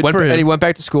 So good for him. And he went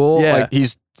back to school. Yeah. Like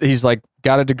he's like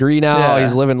got a degree now. Yeah.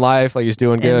 He's living life. Like he's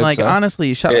doing good. And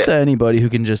honestly, shout out to anybody who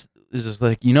can is just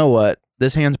like, you know what?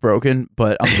 This hand's broken,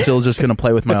 but I'm still just gonna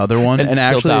play with my other one. and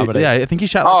actually, dominate. I think he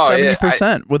shot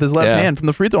 70% with his left hand from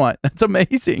the free throw line. That's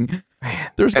amazing.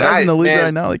 Man. There's guys in the league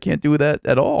right now that can't do that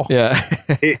at all. Yeah.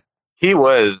 he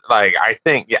was like,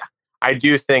 I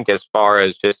do think as far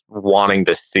as just wanting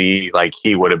to see, like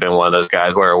he would have been one of those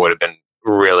guys where it would have been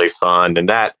really fun. And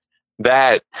that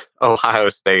Ohio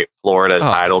State Florida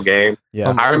title game,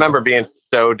 I remember being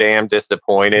so damn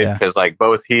disappointed because like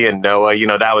both he and Noah,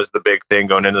 that was the big thing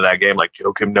going into that game, like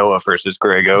Joakim Noah versus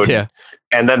Greg Oden,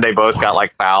 and then they both got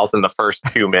like fouls in the first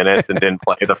 2 minutes and didn't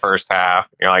play the first half.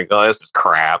 You're like, oh, this is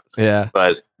crap. Yeah,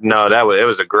 but no, it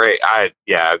was a great.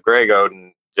 Greg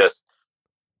Oden just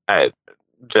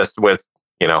with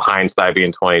hindsight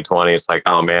being 2020, it's like,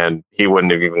 oh man, he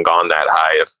wouldn't have even gone that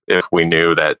high if we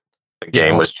knew that the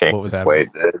game was changing the way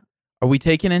it did. Are we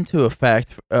taking into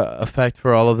effect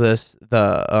for all of this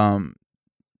the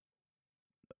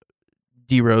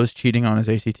D Rose cheating on his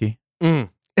ACT? Well,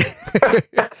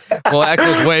 that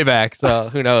goes way back, so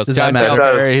who knows? Does that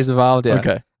matter? He's involved. Yeah.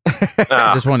 Okay.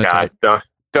 I just wanted to check.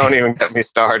 Don't even get me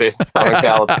started on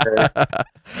Calipari.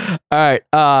 All right.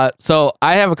 So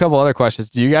I have a couple other questions.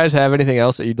 Do you guys have anything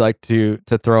else that you'd like to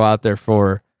throw out there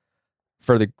for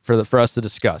us to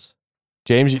discuss?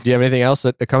 James, do you have anything else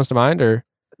that comes to mind, or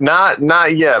not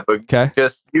yet? But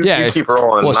just you keep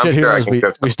rolling. Well, shit, who knows?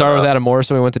 We started with Adam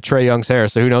Morrison, we went to Trae Young's hair,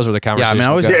 so who knows where the conversation. Yeah, I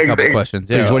always got a couple questions.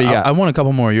 Yeah, James, what do you got? I want a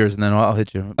couple more of yours, and then I'll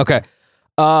hit you. Okay.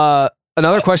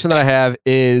 Another question that I have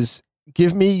is,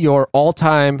 give me your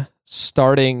all-time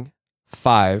starting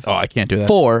 5. Oh, I can't do that.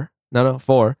 4. No,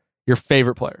 4. Your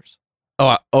favorite players.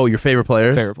 Oh, your favorite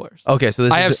players? Favorite players. Okay,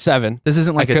 so I have 7. This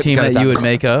isn't like a team that you would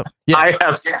make up. Yeah. I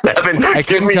have 7. I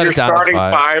couldn't cut it down to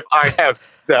 5. I have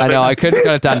 7. I know, I couldn't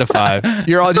cut it down to 5.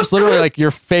 You're all just literally like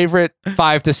your favorite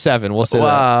 5 to 7. We'll say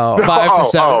that. 5 to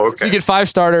 7. Okay. So you get 5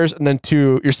 starters and then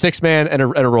 2, your 6 man and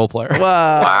a role player.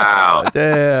 Wow.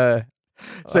 Yeah.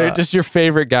 So just your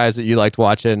favorite guys that you liked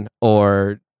watching,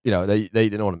 or that you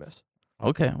didn't want to miss.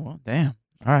 Okay, well, damn.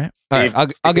 All right.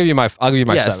 I'll give you my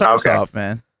 7. Start off,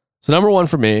 man. So number 1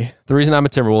 for me, the reason I'm a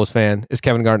Timberwolves fan is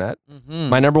Kevin Garnett. Mm-hmm.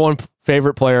 My number 1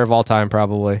 favorite player of all time,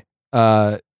 probably.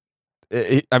 There's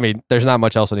not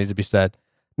much else that needs to be said.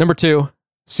 Number 2,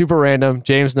 super random.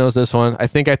 James knows this one. I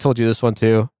think I told you this one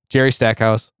too. Jerry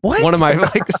Stackhouse. What? One of my,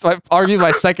 arguably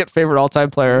my second favorite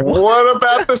all-time player. What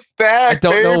about the Stack? I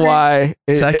don't know why.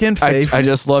 Second favorite? I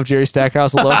just love Jerry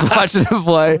Stackhouse. I love watching him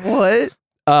play. What?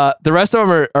 The rest of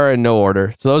them are in no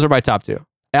order. So those are my top 2.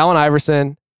 Allen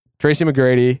Iverson, Tracy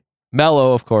McGrady,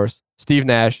 Melo, of course, Steve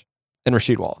Nash, and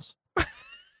Rasheed Wallace.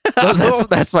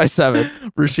 That's my 7.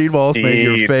 Rasheed Wallace made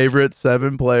your favorite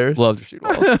 7 players. Loved Rasheed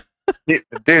Wallace.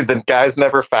 Dude, the guy's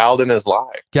never fouled in his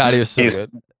life. God, he was so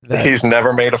good. He's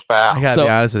never made a foul. I gotta be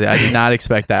honest with you, I did not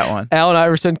expect that one. Allen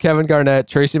Iverson, Kevin Garnett,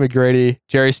 Tracy McGrady,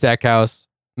 Jerry Stackhouse,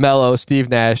 Melo, Steve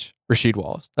Nash, Rasheed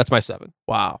Wallace. That's my 7.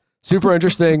 Wow. Super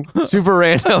interesting, super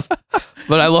random,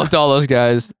 but I loved all those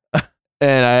guys,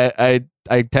 and I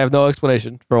have no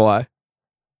explanation for why.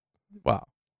 Wow.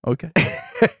 Okay.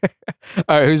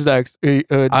 All right, who's next? I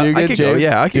could go.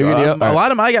 Yeah, I could go. A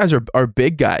lot of my guys are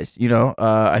big guys.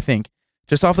 I think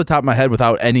just off the top of my head,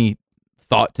 without any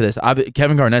thought to this,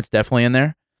 Kevin Garnett's definitely in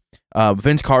there.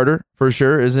 Vince Carter for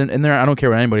sure is in there. I don't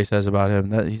care what anybody says about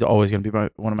him. He's always going to be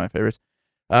one of my favorites.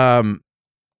 Tim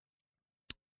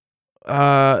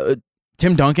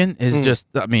Duncan is just.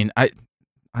 I mean, I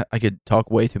could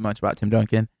talk way too much about Tim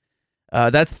Duncan.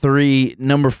 That's 3.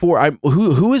 Number 4.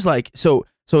 Who is like so.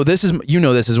 So this is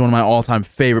this is one of my all-time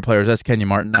favorite players. That's Kenyon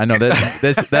Martin. I know this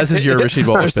is your Rasheed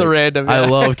Wallace. The random. I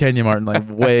love Kenyon Martin like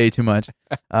way too much.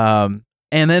 And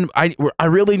then I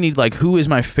really need like who is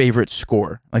my favorite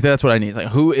scorer? Like that's what I need. Like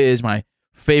who is my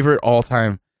favorite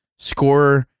all-time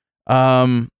scorer?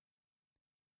 And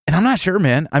I'm not sure,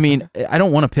 man. I mean, I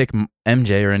don't want to pick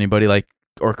MJ or anybody like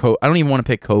I don't even want to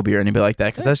pick Kobe or anybody like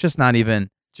that because that's just not even.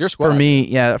 It's your squad. For me,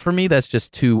 yeah. For me, that's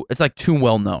just too. It's like too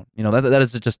well known. That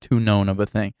is just too known of a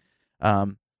thing. But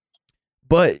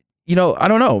I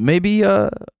don't know. Maybe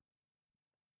of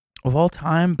all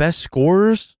time best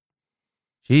scorers.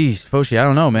 Jeez, Foshi, I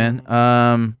don't know, man.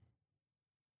 I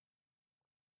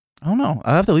don't know.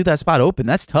 I have to leave that spot open.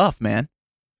 That's tough, man.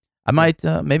 I might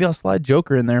maybe I'll slide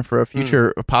Joker in there for a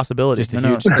future possibility. Just a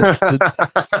huge,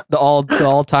 the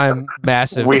all-time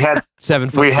massive. We had 7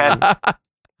 foot.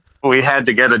 We had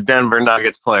to get a Denver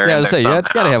Nuggets player. Yeah, I was saying you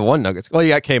got to have one Nuggets. Well, you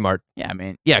got Kmart. Yeah, I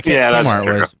mean,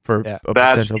 Kmart was for a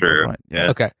that's true. Point.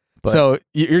 Yeah. Okay, so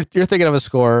you're thinking of a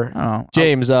score,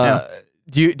 James. Do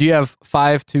you have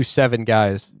 5 to 7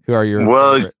 guys who are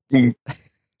your favorites?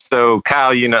 So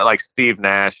Kyle, like Steve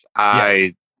Nash,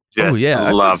 I just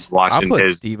loved watching I'll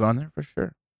put Steve on there for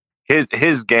sure.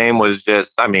 His game was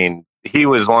just, I mean, he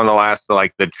was one of the last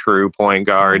like the true point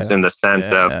guards in the sense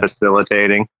of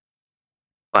facilitating.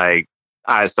 Like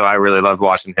I really loved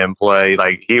watching him play.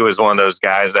 Like he was one of those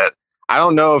guys that I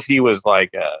don't know if he was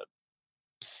like a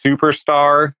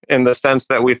superstar in the sense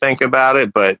that we think about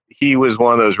it, but he was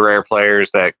one of those rare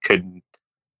players that could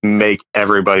make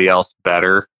everybody else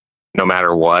better no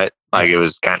matter what. Like it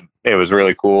was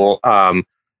really cool.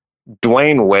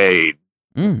 Dwayne Wade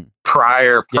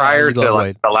prior to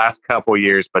like the last couple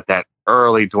years, but that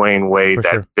early Dwayne Wade,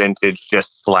 vintage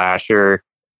just slasher,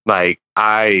 like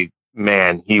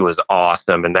he was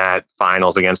awesome. And that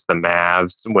finals against the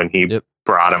Mavs when he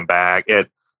brought him back,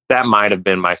 that might have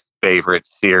been my favorite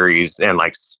series in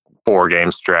like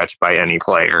 4-game stretch by any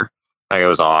player. Like it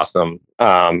was awesome.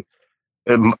 The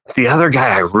other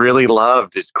guy I really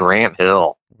loved is Grant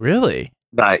Hill. Really?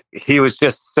 But he was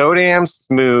just so damn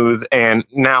smooth. And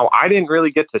now I didn't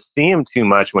really get to see him too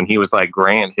much when he was like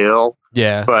Grant Hill.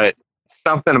 Yeah. But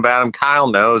something about him, Kyle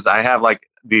knows, I have like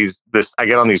I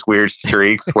get on these weird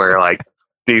streaks where like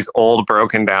these old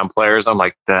broken down players, I'm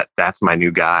like, that's my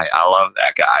new guy. I love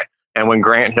that guy. And when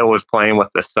Grant Hill was playing with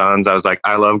the Suns, I was like,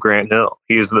 I love Grant Hill.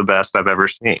 He's the best I've ever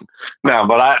seen. No,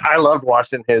 but I loved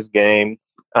watching his game.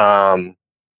 Man,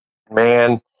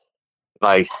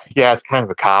 like, yeah, it's kind of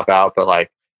a cop out, but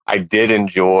like I did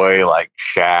enjoy like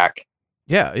Shaq.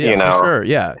 Yeah, for sure.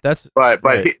 Yeah, that's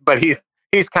but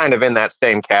he's kind of in that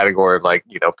same category of like,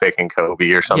 picking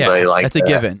Kobe or somebody like that. That's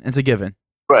a given. It's a given.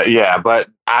 But yeah, but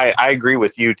I agree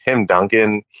with you, Tim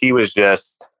Duncan. He was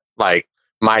just like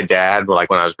my dad. Like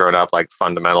when I was growing up, like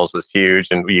fundamentals was huge,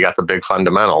 and you got the big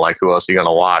fundamental. Like who else are you going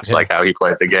to watch? Yeah. Like how he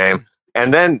played the game.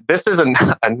 And then this is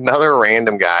another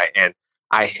random guy, and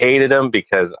I hated him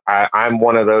because I'm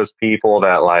one of those people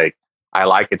that like I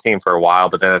like a team for a while,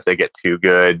 but then if they get too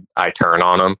good, I turn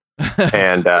on them.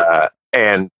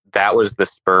 and that was the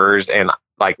Spurs, and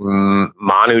like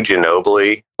Manu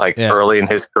Ginobili, like early in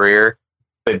his career,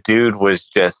 the dude was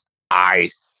just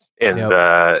ice in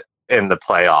the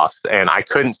playoffs, and I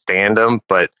couldn't stand him,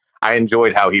 but I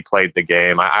enjoyed how he played the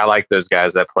game. I like those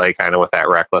guys that play kind of with that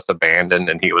reckless abandon,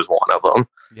 and he was one of them.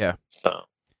 Yeah. So.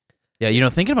 Yeah,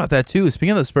 thinking about that too. Speaking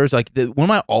of the Spurs, like one of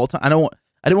my all-time, I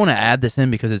didn't want to add this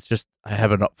in because it's just I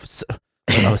have a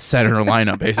center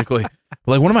lineup basically.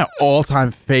 But like one of my all-time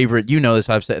favorite, this,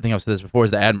 I think I've said this before, is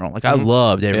the Admiral. Like I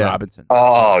love David Robinson.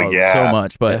 Oh yeah, so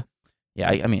much. But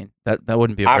I mean that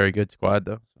wouldn't be a very good squad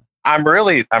though. I'm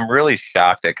really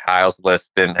shocked that Kyle's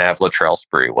list didn't have Latrell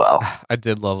Sprewell. I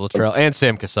did love Latrell and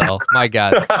Sam Cassell. My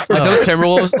God, like those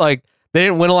Timberwolves, like they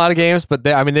didn't win a lot of games, but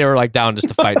they were like down just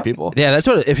to fight people. Yeah, that's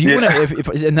what if you want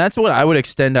to, and that's what I would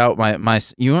extend out my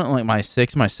you want like my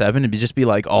 6, my 7, and just be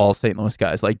like all St. Louis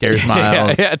guys, like Darius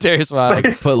Miles. yeah, Darius Miles.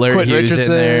 Like, put Larry Quentin Hughes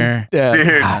Richardson in there. Yeah,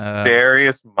 dude,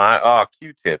 Darius Miles.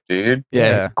 Q-tip, dude.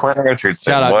 Yeah. Quentin Richardson.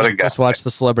 Shout out! What a guy. Just watched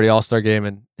the Celebrity All-Star game,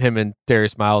 and him and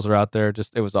Darius Miles were out there.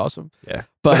 Just it was awesome. Yeah,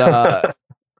 but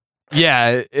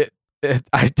yeah,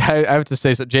 I have to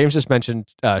say so. James just mentioned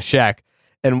Shaq,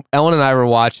 and Ellen and I were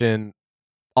watching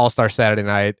All-Star Saturday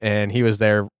Night, and he was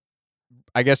there,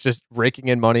 I guess, just raking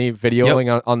in money,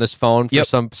 videoing on this phone for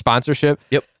some sponsorship.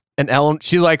 Yep. And Ellen,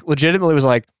 she like legitimately was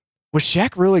like, "Was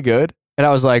Shaq really good?" And I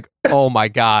was like, "Oh my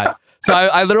God!" So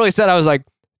I literally said, I was like,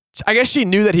 I guess she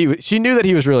knew that he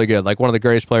was really good, like one of the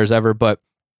greatest players ever. But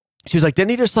she was like,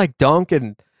 "Didn't he just like dunk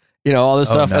and all this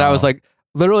stuff?" No. And I was like,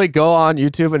 literally go on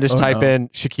YouTube and just type in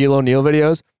Shaquille O'Neal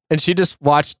videos, and she just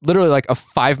watched literally like a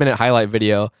 5-minute highlight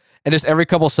video. And just every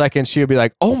couple seconds, she would be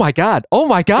like, "Oh my God. Oh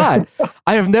my God.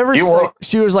 I have never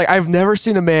she was like, I've never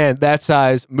seen a man that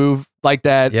size move like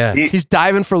that. Yeah. He's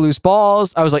diving for loose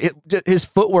balls." I was like, his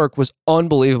footwork was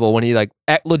unbelievable when he like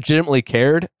legitimately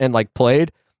cared and like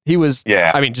played. He was,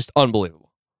 I mean, just unbelievable.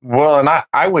 Well, and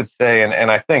I would say, and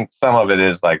I think some of it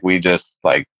is like we just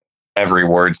like every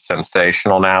word's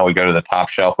sensational now. We go to the top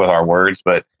shelf with our words,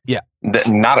 but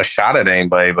not a shot at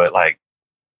anybody, but like,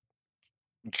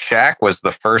 Shaq was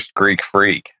the first Greek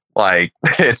freak. Like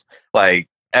it's like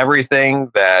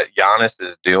everything that Giannis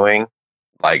is doing,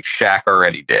 like Shaq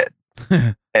already did.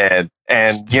 and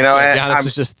Giannis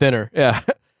is just thinner. Yeah.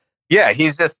 Yeah,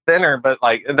 he's just thinner, but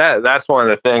like that's one of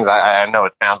the things I know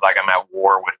it sounds like I'm at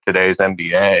war with today's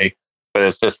NBA, but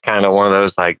it's just kind of one of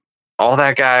those like all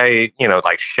that guy,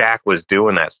 like Shaq was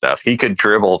doing that stuff. He could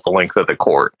dribble the length of the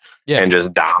court and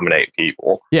just dominate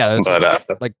people. Yeah,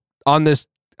 that's like on this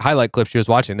highlight clip she was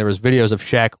watching, there was videos of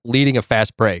Shaq leading a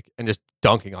fast break and just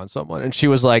dunking on someone, and she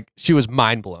was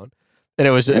mind blown, and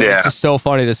it was just so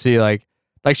funny to see like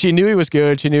she knew he was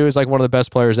good, she knew he was like one of the best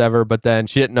players ever, but then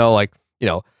she didn't know like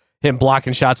him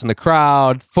blocking shots in the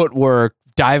crowd, footwork,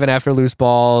 diving after loose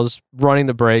balls, running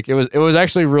the break. It was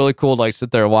actually really cool to like sit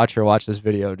there and watch this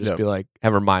video, just be like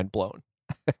have her mind blown.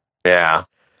 Yeah.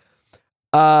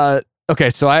 Okay,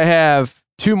 so I have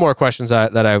 2 more questions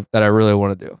that I really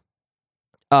want to do.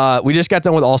 We just got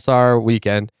done with All-Star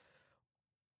Weekend.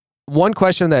 One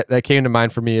question that came to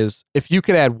mind for me is if you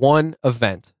could add one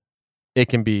event, it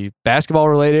can be basketball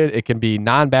related, it can be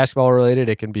non-basketball related,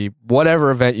 it can be whatever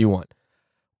event you want.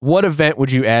 What event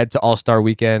would you add to All-Star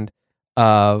Weekend?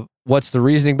 What's the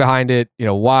reasoning behind it?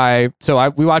 Why? So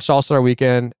we watched All-Star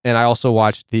Weekend, and I also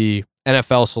watched the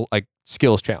NFL like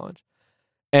skills challenge.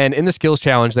 And in the skills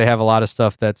challenge, they have a lot of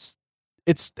stuff that's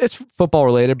it's football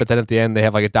related, but then at the end they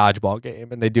have like a dodgeball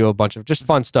game and they do a bunch of just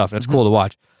fun stuff, and it's cool to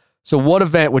watch. So what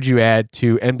event would you add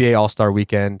to NBA All-Star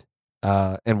Weekend,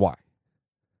 and why?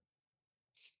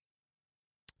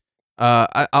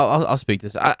 I'll speak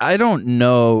this. I don't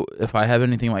know if I have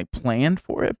anything like planned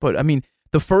for it, but I mean,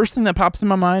 the first thing that pops in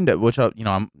my mind, which I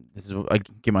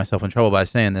get myself in trouble by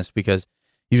saying this because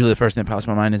usually the first thing that pops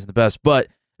in my mind is the best, but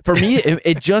for me,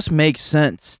 it just makes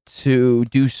sense to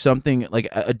do something like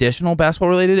additional basketball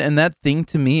related. And that thing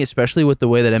to me, especially with the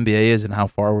way that NBA is and how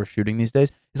far we're shooting these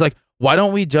days, is like, why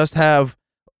don't we just have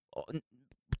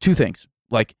 2 things?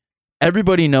 Like,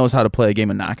 everybody knows how to play a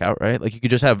game of knockout, right? Like, you could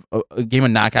just have a game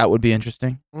of knockout would be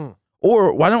interesting.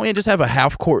 Or why don't we just have a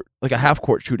half court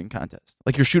shooting contest?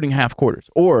 Like, you're shooting half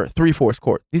quarters or 3/4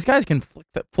 court. These guys can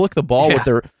flick the ball with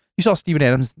their. You saw Steven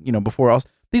Adams, before us.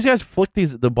 These guys flick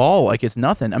the ball like it's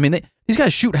nothing. I mean, these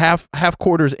guys shoot half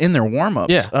quarters in their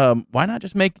warm-ups. Yeah. Why not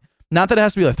just make, not that it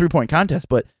has to be a 3-point contest,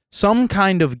 but some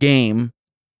kind of game.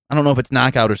 I don't know if it's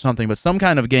knockout or something, but some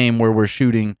kind of game where we're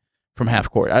shooting from half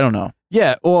court. I don't know.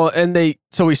 Yeah, well, and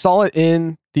so we saw it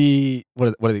in the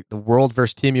the World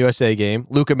versus Team USA game.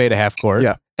 Luka made a half court.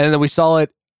 Yeah. And then we saw it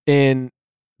in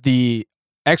the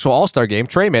actual All-Star game.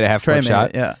 Trey made a half court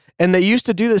shot. Yeah. And they used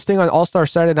to do this thing on All-Star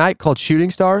Saturday Night called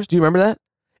Shooting Stars. Do you remember that?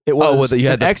 It was you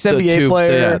had an ex-NBA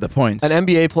player, the points, an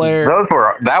NBA player.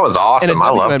 That was awesome. And a I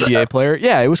loved WNBA player.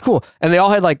 Yeah, it was cool. And they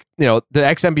all had like, the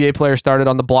ex-NBA player started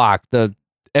on the block. The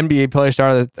NBA player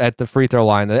started at the free throw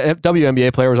line. The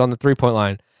WNBA player was on the 3-point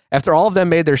line. After all of them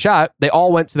made their shot, they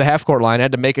all went to the half-court line,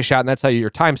 had to make a shot, and that's how your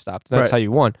time stopped. That's how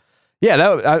you won.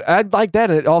 Yeah, I'd like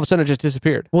that, and all of a sudden it just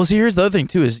disappeared. Well, see, here's the other thing,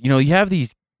 too, is, you have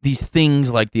these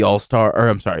things like the All-Star, or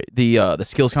I'm sorry, the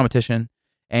skills competition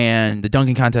and the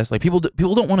dunking contest. Like, people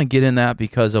don't want to get in that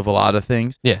because of a lot of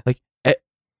things. Yeah. Like,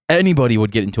 anybody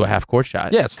would get into a half court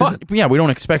shot. Yeah, it's fun. Yeah, we don't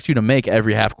expect you to make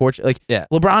every half court shot. Like yeah.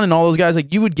 LeBron and all those guys,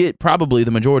 like you would get probably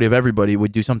the majority of everybody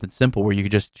would do something simple where you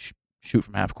could just shoot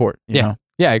from half court. You know?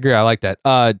 Yeah, I agree. I like that.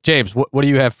 James, what do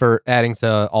you have for adding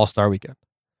to All-Star Weekend?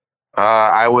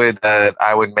 I would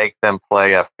make them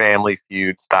play a Family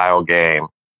Feud style game.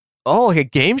 Oh, like a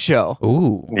game show.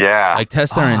 Ooh. Yeah. Like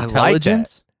test their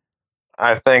intelligence.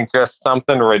 I think just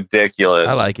something ridiculous.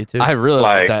 I like it too. I really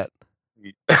like that.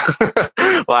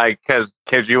 Like, because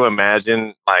could you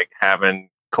imagine like having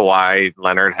Kawhi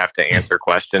Leonard have to answer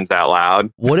questions out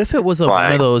loud? What if it was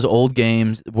one of those old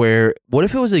games where, what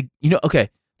if it was like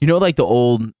the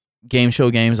old game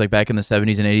show games like back in the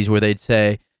 70s and 80s where they'd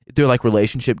say, they're like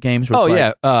relationship games.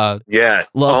 Where yes.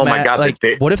 Love my God. Like,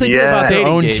 what if they did about their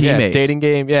own teammates? Yeah, dating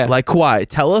game. Yeah. Like, Kawhi,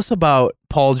 tell us about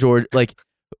Paul George. Like,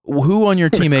 who on your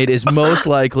teammate is most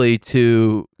likely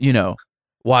to,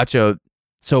 watch a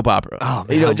soap opera? Oh,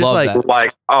 man, just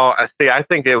like, I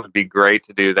think it would be great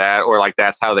to do that. Or like,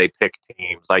 that's how they pick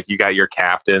teams. Like, you got your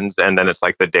captains, and then it's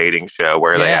like the dating show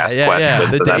where they ask questions.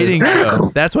 Yeah, the dating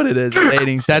show. That's what it is. The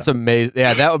dating show. That's amazing.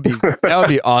 Yeah, that would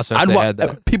be awesome. If they had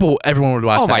that. Everyone would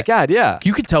watch. Oh that. My God, yeah.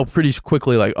 You could tell pretty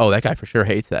quickly, like, oh, that guy for sure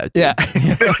hates that. Dude. Yeah,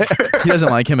 he doesn't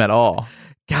like him at all.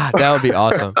 God, that would be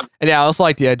awesome. And yeah, I also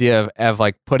like the idea of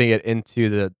like putting it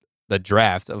into the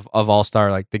draft of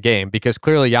All-Star, like the game, because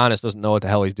clearly Giannis doesn't know what the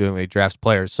hell he's doing when he drafts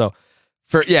players. So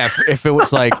if it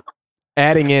was like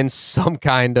adding in some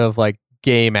kind of like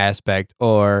game aspect,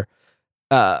 or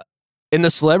in the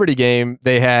celebrity game,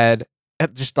 they had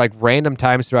just like random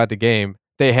times throughout the game,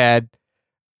 they had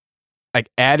like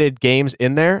added games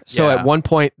in there. So at one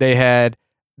point they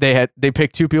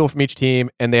picked two people from each team,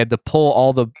 and they had to pull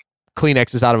all the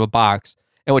Kleenexes out of a box,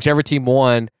 and whichever team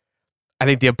won, I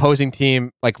think the opposing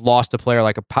team like lost a player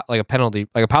like a penalty,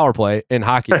 like a power play in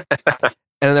hockey. And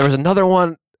then there was another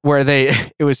one where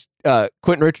it was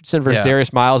Quentin Richardson versus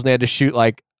Darius Miles, and they had to shoot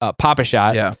like a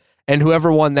Pop-A-Shot. Yeah. And whoever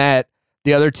won that,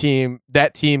 that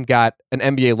team got an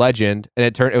NBA legend, and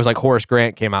it was like Horace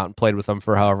Grant came out and played with them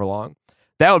for however long.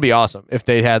 That would be awesome if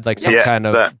they had like some kind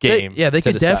of game. They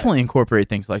could definitely incorporate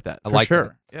things like that. For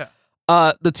sure. That. Yeah.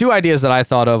 The two ideas that I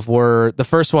thought of were, the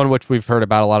first one, which we've heard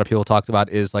about, a lot of people talked about,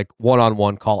 is like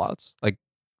one-on-one call-outs. Like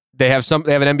they have an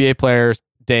NBA player,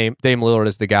 Dame Lillard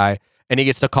is the guy, and he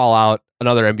gets to call out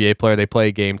another NBA player. They play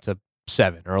a game to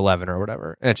 7 or 11 or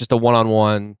whatever, and it's just a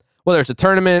one-on-one. Whether it's a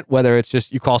tournament, whether it's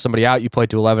just you call somebody out, you play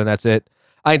to 11, and that's it.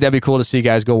 I think that'd be cool to see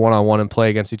guys go one-on-one and play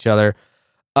against each other.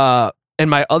 And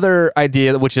my other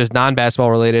idea, which is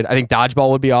non-basketball related, I think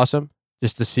dodgeball would be awesome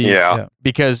just to see. Yeah.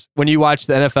 Because when you watch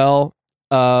the NFL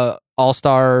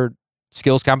All-Star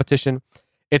skills competition,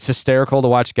 it's hysterical to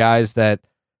watch guys that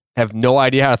have no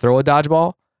idea how to throw a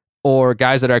dodgeball, or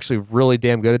guys that are actually really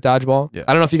damn good at dodgeball. Yeah.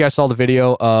 I don't know if you guys saw the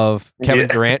video of Kevin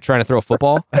Durant trying to throw a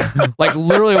football. Like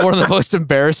literally one of the most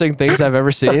embarrassing things I've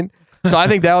ever seen. So I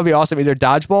think that would be awesome, either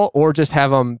dodgeball or just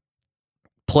have them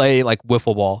play like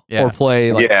wiffle ball or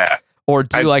play like or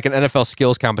do like an NFL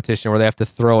skills competition where they have to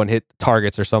throw and hit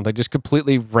targets or something. Just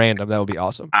completely random. That would be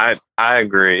awesome. I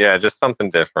agree. Yeah, just something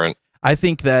different. I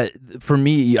think that for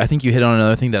me, I think you hit on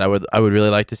another thing that I would really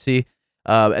like to see.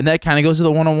 And that kind of goes to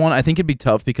the one-on-one. I think it'd be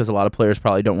tough because a lot of players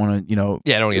probably don't want to,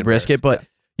 don't risk it. But,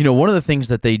 one of the things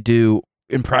that they do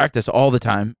in practice all the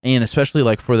time, and especially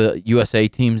like for the USA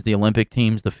teams, the Olympic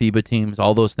teams, the FIBA teams,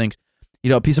 all those things,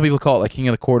 some people call it like king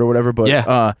of the court or whatever.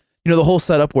 But, the whole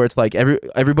setup where it's like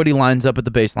everybody lines up at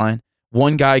the baseline.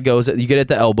 One guy goes, you get at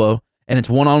the elbow, and it's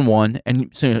one-on-one. And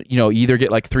so, you either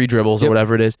get like 3 dribbles or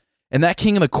whatever it is. And that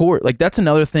king of the court, like that's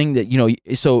another thing that,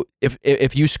 so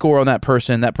if you score on that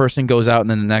person goes out and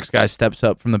then the next guy steps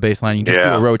up from the baseline, you just do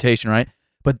a rotation, right?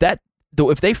 But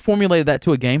if they formulated that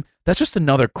to a game, that's just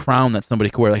another crown that somebody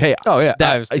could wear. Like, hey,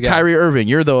 Kyrie Irving,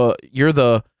 you're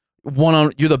the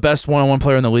best one-on-one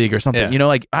player in the league or something.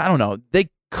 Yeah. I don't know. They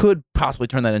could possibly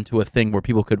turn that into a thing where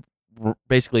people could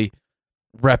basically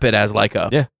rep it as like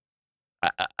a,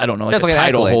 I don't know, like a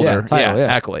title holder.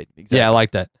 Accolade. Exactly. Yeah, I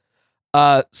like that.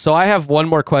 So I have one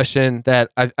more question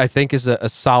that I think is a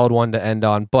solid one to end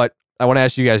on, but I want to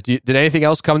ask you guys, did anything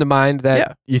else come to mind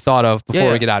that you thought of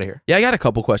before we get out of here? Yeah, I got a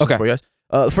couple questions for you guys.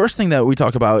 The first thing that we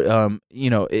talked about,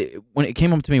 when it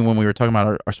came up to me when we were talking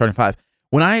about our starting 5,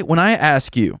 when I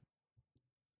ask you,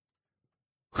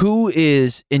 who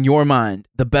is, in your mind,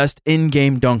 the best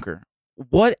in-game dunker,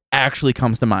 what actually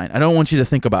comes to mind? I don't want you to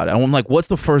think about it. I want what's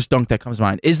the first dunk that comes to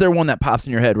mind? Is there one that pops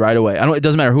in your head right away? It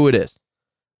doesn't matter who it is.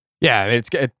 Yeah, I mean,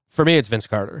 for me, it's Vince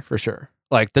Carter for sure.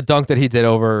 Like the dunk that he did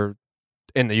over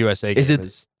in the USA game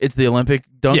it's the Olympic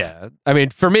dunk. Yeah, I mean,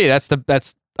 for me, that's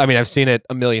I mean, I've seen it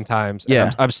a million times.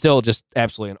 Yeah. I'm still just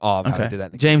absolutely in awe of how Okay. he did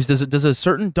that. James, does a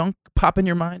certain dunk pop in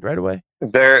your mind right away?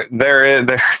 There's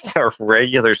a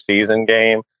regular season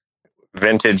game.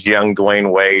 Vintage young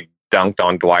Dwayne Wade dunked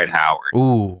on Dwight Howard.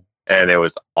 Ooh. And it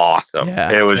was awesome.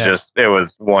 Yeah. It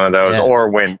was one of those. Yeah. Or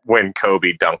when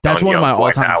Kobe dunked That's on one of my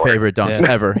Dwight all-time Howard. favorite dunks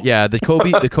ever. Yeah, the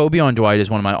Kobe on Dwight is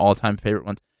one of my all-time favorite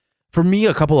ones. For me,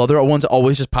 a couple other ones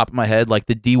always just pop in my head, like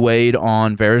the D Wade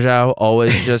on Verjao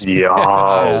always just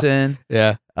pops in.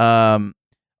 Yeah.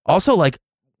 Also, like,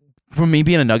 for me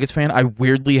being a Nuggets fan, I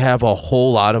weirdly have a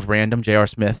whole lot of random J.R.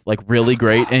 Smith, like really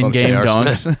great in-game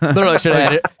dunks. Literally should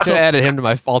have added him to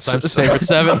my all-time favorite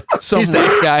 7. He's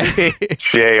that guy.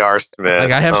 J.R. Smith.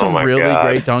 Like, I have some really God.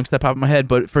 great dunks that pop in my head,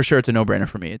 but for sure it's a no-brainer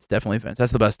for me. It's definitely Vince.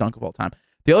 That's the best dunk of all time.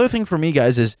 The other thing for me,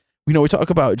 guys, is, we talk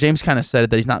about, James kind of said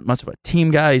that he's not much of a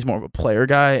team guy. He's more of a player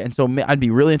guy. And so I'd be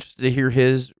really interested to hear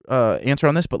his answer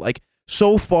on this. But like,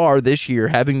 so far this year,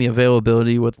 having the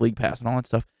availability with League Pass and all that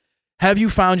stuff, have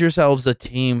you found yourselves a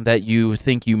team that you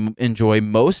think you enjoy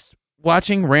most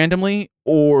watching randomly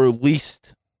or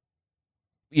least,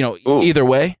 either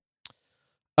way?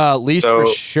 Least for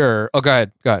sure. Oh, go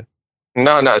ahead.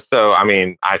 No. So, I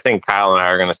mean, I think Kyle and I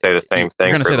are going to say the same thing.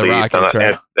 You're going to say the Rockets,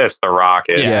 right? It's the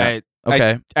Rockets. Yeah.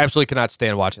 Okay. I absolutely cannot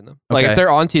stand watching them. Like, if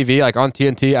they're on TV, like on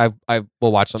TNT, I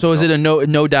will watch them. So is it a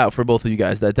no doubt for both of you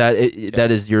guys that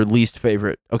is your least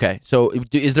favorite? Okay. So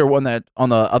is there one that on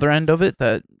the other end of it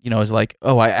that, is like,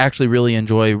 oh, I actually really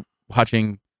enjoy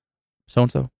watching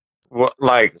so-and-so? Well,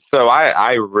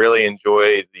 I really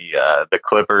enjoy the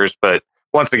Clippers, but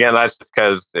once again, that's just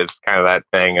because it's kind of that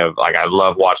thing of, like, I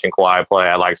love watching Kawhi play.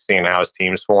 I like seeing how his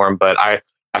teams form, but I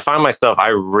find myself, I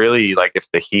really, like, if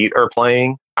the Heat are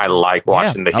playing, I like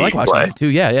watching the Heat play. I like watching them too.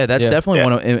 Yeah. That's definitely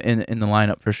one in the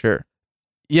lineup for sure.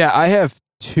 Yeah, I have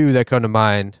 2 that come to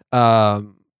mind.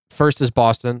 First is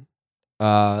Boston.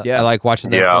 I like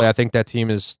watching them play. I think that team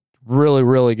is really,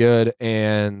 really good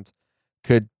and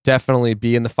could definitely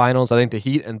be in the finals. I think the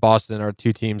Heat and Boston are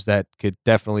 2 teams that could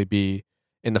definitely be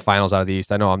in the finals out of the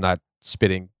East. I know I'm not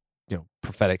spitting,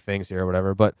 prophetic things here or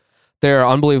whatever, but they're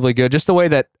unbelievably good. Just the way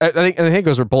that I think it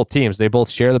goes for both teams. They both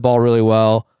share the ball really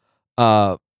well.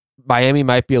 Miami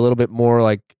might be a little bit more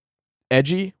like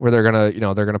edgy, where they're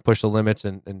gonna push the limits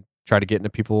and try to get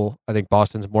into people. I think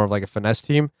Boston's more of like a finesse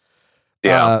team.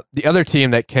 Yeah. The other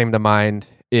team that came to mind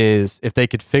is, if they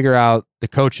could figure out the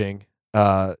coaching,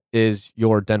 is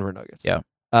your Denver Nuggets. Yeah.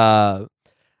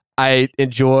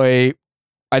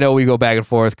 I know we go back and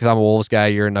forth because I'm a Wolves guy,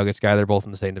 you're a Nuggets guy. They're both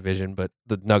in the same division, but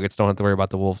the Nuggets don't have to worry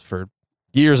about the Wolves for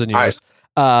years and years.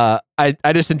 I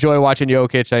just enjoy watching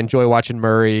Jokic. I enjoy watching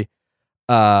Murray.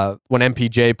 When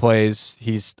MPJ plays,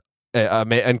 he's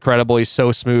incredible. He's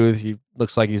so smooth. He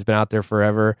looks like he's been out there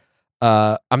forever.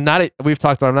 We've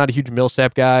talked about, I'm not a huge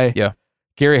Millsap guy. Yeah.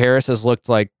 Gary Harris has looked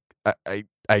like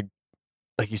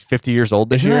like he's 50 years old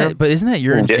this year. But isn't that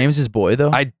your and James's boy though?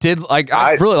 I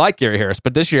really like Gary Harris,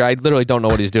 but this year I literally don't know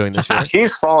what he's doing this year.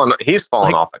 He's fallen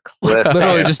off a cliff.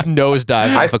 Literally just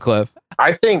nosedive off a cliff.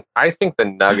 I think the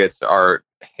Nuggets are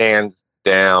hands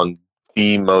down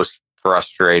the most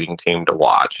frustrating team to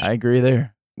watch. I agree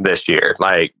there. This year,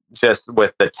 like, just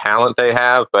with the talent they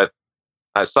have, but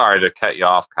I'm sorry to cut you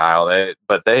off, Kyle.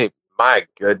 My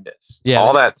goodness,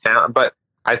 all that talent, but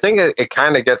I think it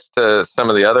kind of gets to some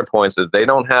of the other points that they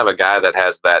don't have a guy that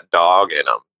has that dog in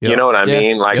him. Yep. You know what I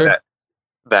mean? Like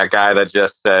that guy that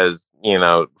just says,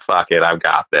 fuck it, I've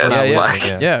got this. Right.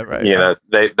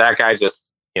 That guy just,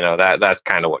 that's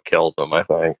kind of what kills them, I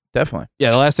think. Definitely.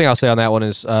 Yeah, the last thing I'll say on that one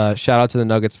is shout out to the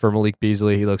Nuggets for Malik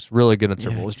Beasley. He looks really good in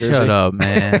Timberwolves jersey. Shut up,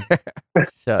 man.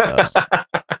 Shut up.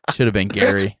 Should have been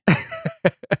Gary.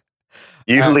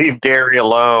 You leave Gary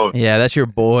alone. Yeah, that's your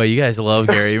boy. You guys love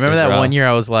Gary. Remember that one year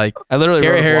I was like,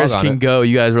 Gary Harris can go.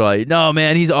 You guys were like, no,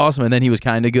 man, he's awesome. And then he was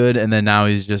kind of good. And then now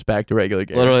he's just back to regular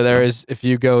Gary. Literally, there is, if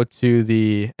you go to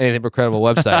the Anything But Credible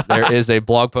website, there is a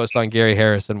blog post on Gary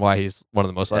Harris and why he's one of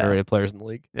the most underrated players in the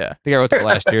league. Yeah. I think I wrote that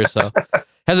last year, so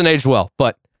hasn't aged well.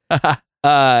 But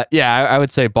I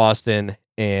would say Boston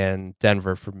and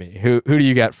Denver for me. Who do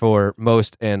you got for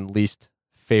most and least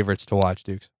favorites to watch,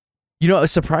 Dukes?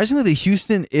 Surprisingly, the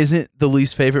Houston isn't the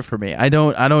least favorite for me. I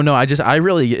don't know. I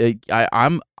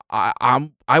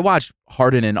watch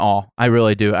Harden and all. I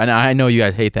really do. And I know you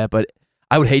guys hate that, but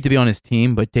I would hate to be on his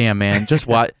team. But damn, man, just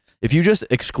what if you just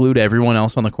exclude everyone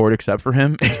else on the court except for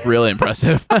him? It's really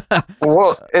impressive.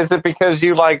 Well, is it because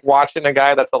you like watching a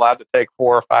guy that's allowed to take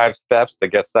 4 or 5 steps to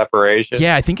get separation?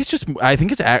 Yeah, I think it's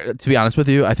to be honest with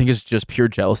you, I think it's just pure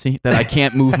jealousy that I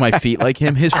can't move my feet like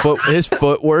him. His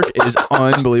footwork is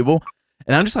unbelievable.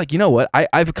 And I'm just like, you know what?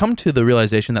 I've come to the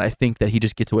realization that I think that he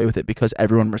just gets away with it because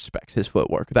everyone respects his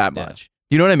footwork that much.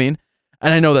 You know what I mean?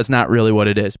 And I know that's not really what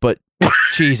it is, but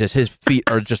Jesus, his feet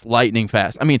are just lightning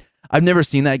fast. I mean, I've never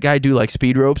seen that guy do like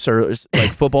speed ropes or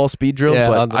like football speed drills,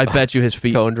 but I bet you his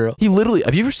feet. Cone drill. He literally,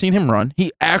 have you ever seen him run?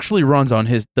 He actually runs on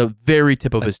the very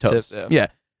tip of his toes. Yeah.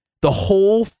 The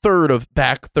whole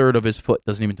back third of his foot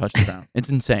doesn't even touch the ground. It's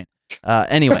insane.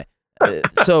 Anyway,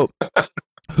 so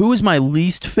who is my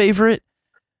least favorite?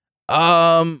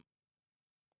 I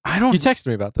don't. You texted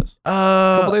me about this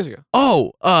a couple days ago.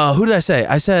 Who did I say?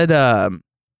 I said,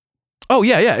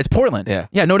 it's Portland.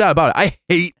 Yeah, no doubt about it. I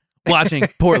hate watching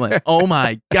Portland. Oh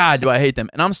my God, do I hate them?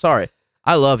 And I'm sorry.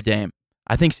 I love Dame.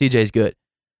 I think CJ's good.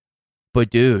 But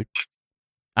dude,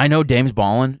 I know Dame's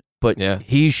balling, but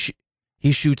he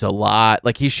shoots a lot.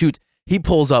 Like he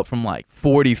pulls up from like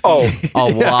 40 feet. A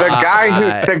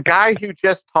lot. The guy who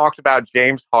just talked about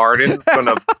James Harden is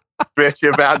gonna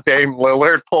bitch about Dame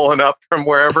Lillard pulling up from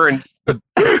wherever. And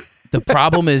the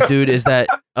problem is, dude, is that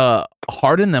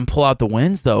Harden then pull out the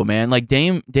wins though, man. Like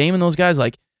Dame and those guys,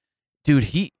 like, dude,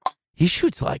 he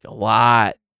shoots like a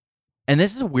lot. And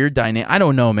this is a weird dynamic. I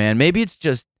don't know, man. Maybe it's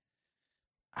just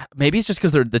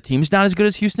because the team's not as good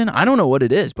as Houston. I don't know what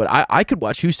it is, but I could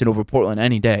watch Houston over Portland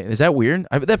any day. Is that weird?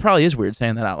 That probably is weird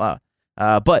saying that out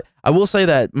loud. But I will say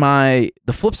that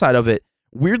the flip side of it,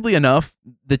 weirdly enough,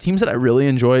 the teams that I really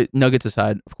enjoy, Nuggets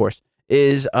aside, of course,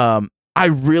 is I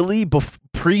really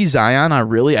pre-Zion, I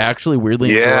really actually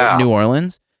weirdly enjoy New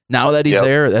Orleans. Now that he's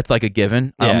there, that's like a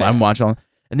given. I'm watching.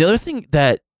 And the other thing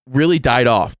that really died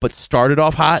off but started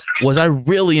off hot was I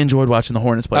really enjoyed watching the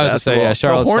Hornets play basketball. I was to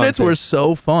say, the Hornets were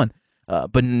so fun,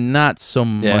 but not so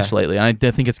much lately. I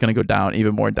think it's going to go down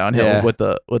even more downhill with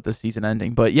the season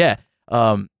ending. But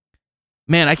man,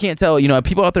 I can't tell. You know,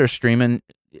 people out there streaming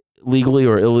legally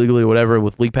or illegally, whatever,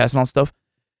 with League Pass and all stuff.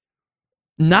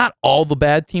 Not all the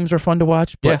bad teams are fun to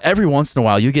watch, but every once in a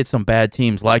while you get some bad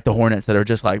teams like the Hornets that are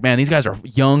just like, man, these guys are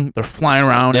young, they're flying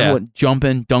around, everyone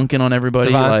jumping, dunking on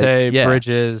everybody. Devontae,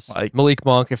 Bridges, like Malik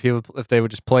Monk, if they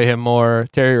would just play him more.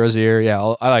 Terry Rozier,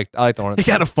 I like the Hornets. It's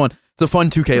a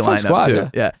fun 2K lineup squad, too.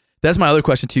 Yeah, that's my other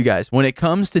question to you guys. When it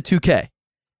comes to 2K,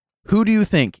 who do you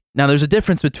think? Now, there's a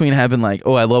difference between having like,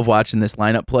 I love watching this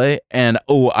lineup play, and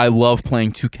I love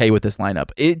playing 2K with this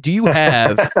lineup. Do you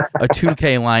have a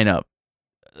 2K lineup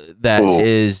that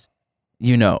is,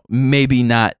 maybe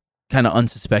not kind of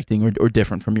unsuspecting or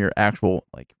different from your actual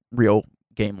like real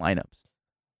game lineups?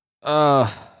 I'm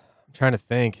trying to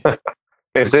think.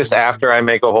 Is this after I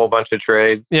make a whole bunch of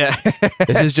trades? Yeah.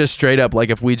 This is just straight up like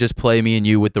if we just play me and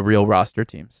you with the real roster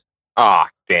teams. Oh,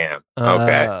 damn.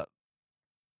 Okay.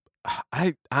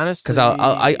 I honestly, because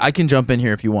I can jump in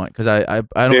here if you want, because I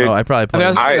don't know, I probably play. I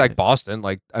was like Boston,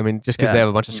 just because they have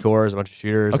a bunch of scorers, a bunch of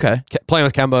shooters. Okay, playing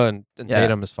with Kemba and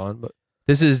Tatum is fun, but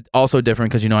this is also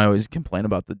different because I always complain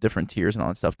about the different tiers and all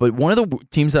that stuff. But one of the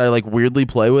teams that I like weirdly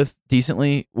play with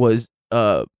decently was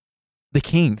the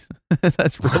Kings.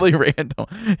 That's really random.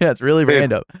 Yeah, it's really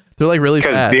random. They're like really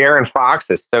fast. Because De'Aaron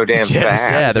Fox is so damn fast.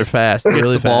 Yeah, they're fast. They're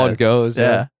really the ball fast. And goes.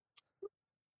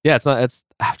 Yeah, it's not.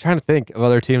 I'm trying to think of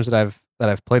other teams that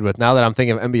I've played with. Now that I'm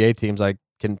thinking of NBA teams, I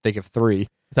can think of 3.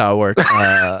 That's how it works.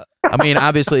 I mean,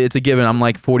 obviously, it's a given. I'm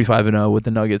like 45-0 with the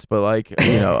Nuggets, but like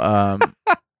the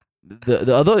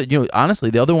other, honestly,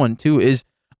 the other one too is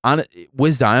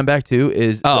with Zion back too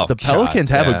is the Pelicans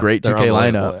have a great 2K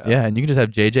lineup. Yeah, and you can just have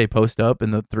JJ post up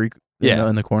in the 3.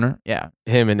 In the corner. Yeah,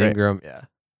 him and Ingram. Yeah.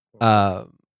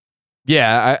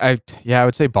 I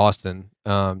would say Boston.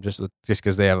 Just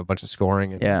because they have a bunch of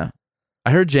scoring. And, I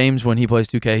heard James when he plays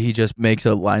 2K, he just makes a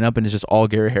lineup and it's just all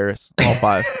Gary Harris, all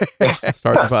 5,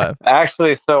 starting 5.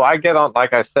 Actually, so I get on,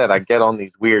 like I said,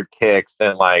 these weird kicks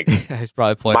and like he's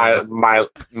probably playing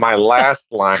my last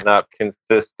lineup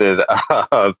consisted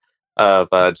of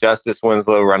Justice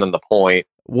Winslow running the point.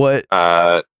 What?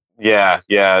 No,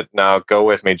 go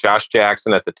with me. Josh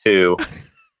Jackson at the 2.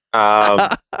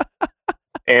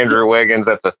 Andrew Wiggins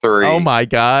at the 3. Oh my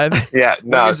God! Yeah,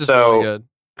 no. So, really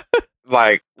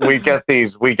like, we get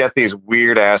these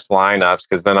weird ass lineups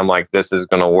because then I'm like, this is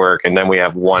gonna work, and then we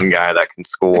have one guy that can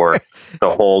score the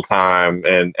whole time,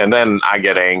 and then I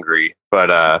get angry. But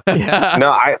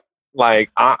no,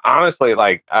 honestly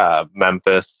like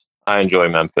Memphis. I enjoy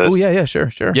Memphis. Oh yeah,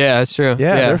 sure. Yeah, that's true.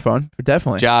 Yeah, they're fun,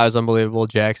 definitely. Ja is unbelievable.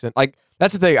 Jackson, like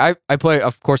that's the thing. I play.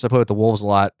 Of course, I play with the Wolves a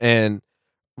lot, and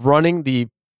running the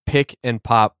pick and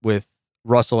pop with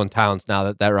Russell and Towns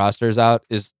now that roster is out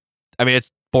it's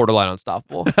borderline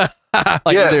unstoppable.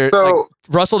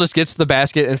 Russell just gets the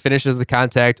basket and finishes the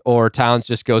contact, or Towns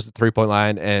just goes to the 3-point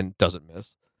line and doesn't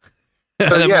miss.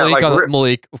 And then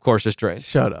Malik, of course, just drains.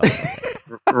 Shut up.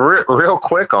 real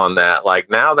quick on that, like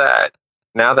now that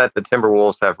the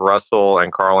Timberwolves have Russell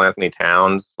and Karl Anthony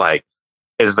Towns, like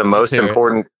is the most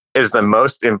important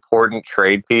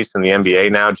trade piece in the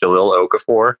NBA now Jahlil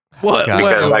Okafor? What?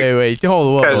 Wait.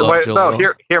 Hold on. No,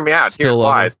 hear me out. Here's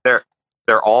why.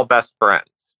 They're all best friends.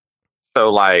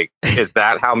 So, like, is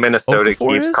that how Minnesota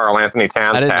keeps Karl Anthony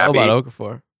Towns happy? I didn't know about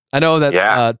Okafor. I know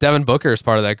that Devin Booker is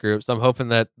part of that group, so I'm hoping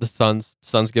that the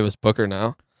Suns give us Booker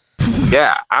now.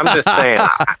 Yeah, I'm just saying.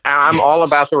 I'm all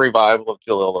about the revival of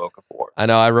Jahlil Okafor. I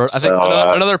know. I think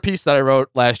another piece that I wrote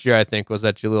last year, I think, was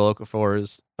that Jahlil Okafor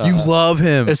is. You love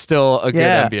him. Is still a good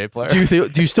NBA player.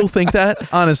 Do you still think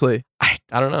that? Honestly,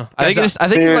 I don't know. I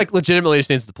think he like legitimately just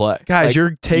needs to play. Guys, like,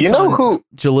 your takes on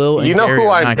Jahlil and Gary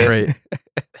are not great.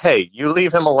 Hey, you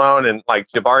leave him alone, and like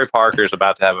Jabari Parker's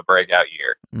about to have a breakout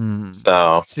year.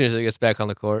 So as soon as he gets back on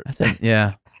the court,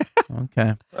 yeah.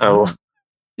 Okay. Oh.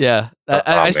 Yeah,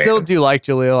 I still do like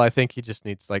Jahlil. I think he just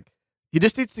needs to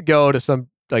go to some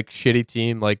like shitty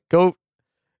team. Like who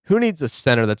needs a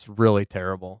center that's really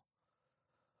terrible?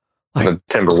 Like, the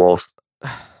Timberwolves.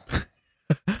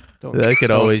 They could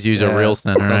always use a real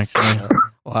center. Actually.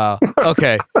 Wow.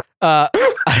 Okay.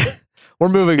 We're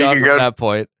moving on from that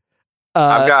point.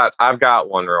 I've got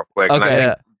one real quick. Okay.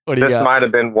 And I think this might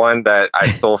have been one that I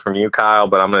stole from you, Kyle,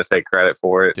 but I'm going to take credit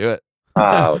for it. Do it.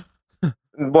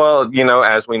 Well,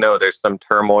 as we know, there's some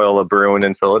turmoil brewing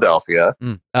in Philadelphia.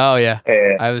 Oh yeah,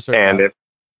 if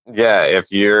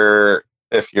you're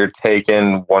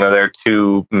taking one of their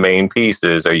two main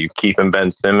pieces, are you keeping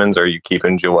Ben Simmons or are you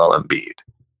keeping Joel Embiid?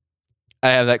 I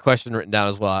have that question written down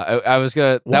as well. I was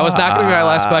gonna. That was not gonna be my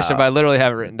last question, but I literally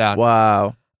have it written down.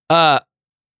 Wow. And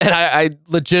I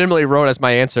legitimately wrote as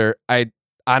my answer. I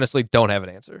honestly don't have an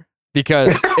answer.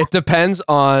 Because it depends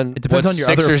on what your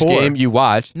Sixers game you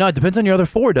watch. No, it depends on your other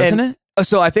four, doesn't it?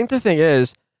 So I think the thing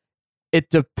is, it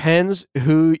depends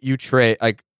who you trade,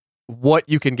 like what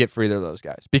you can get for either of those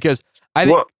guys. Because I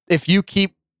think if you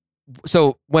keep,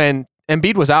 so when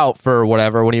Embiid was out for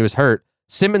whatever, when he was hurt,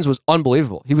 Simmons was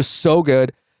unbelievable. He was so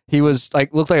good. He was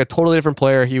looked like a totally different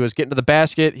player. He was getting to the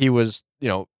basket. He was,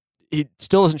 he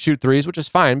still doesn't shoot threes, which is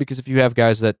fine because if you have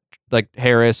guys that like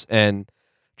Harris and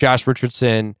Josh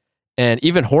Richardson. And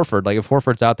even Horford, like if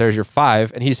Horford's out there as your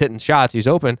 5 and he's hitting shots, he's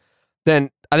open,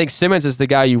 then I think Simmons is the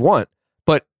guy you want.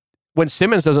 But when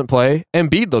Simmons doesn't play,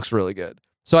 Embiid looks really good.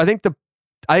 So I think the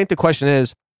question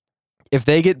is, if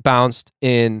they get bounced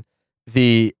in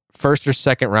the first or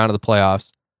second round of the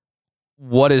playoffs,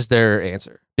 what is their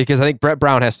answer? Because I think Brett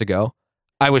Brown has to go.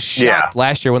 I was shocked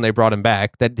last year when they brought him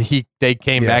back that they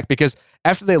came back because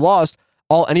after they lost,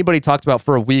 all anybody talked about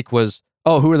for a week was,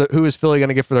 oh, who is Philly going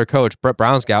to get for their coach? Brett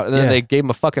Brown's got. And then they gave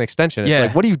him a fucking extension. It's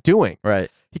like, what are you doing?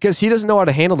 Right. Because he doesn't know how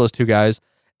to handle those two guys.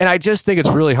 And I just think it's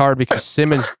really hard because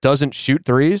Simmons doesn't shoot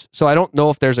threes. So I don't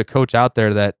know if there's a coach out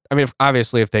there that, I mean,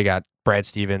 obviously if they got Brad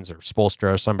Stevens or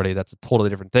Spoelstra or somebody, that's a totally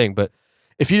different thing. But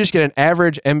if you just get an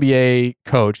average NBA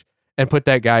coach and put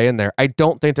that guy in there, I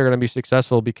don't think they're going to be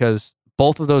successful because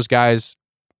both of those guys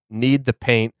need the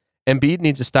paint. Embiid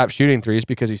needs to stop shooting threes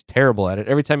because he's terrible at it.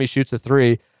 Every time he shoots a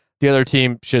three, the other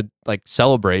team should like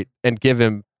celebrate and give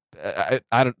him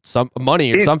some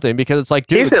money or something because it's like,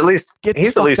 dude, he's at least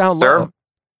down low.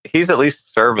 He's at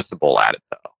least serviceable at it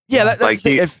though. Yeah, that's like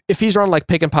if he's running like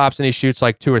pick and pops and he shoots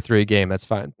like 2 or 3 a game, that's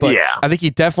fine. But I think he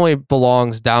definitely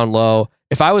belongs down low.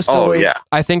 If I was Philly,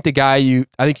 I think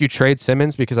you trade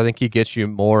Simmons because I think he gets you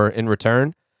more in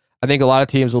return. I think a lot of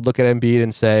teams would look at Embiid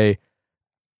and say,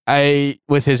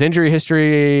 with his injury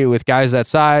history, with guys that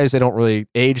size, they don't really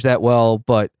age that well,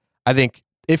 but I think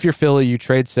if you're Philly, you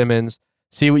trade Simmons,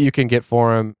 see what you can get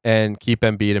for him, and keep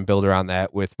Embiid and build around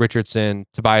that with Richardson,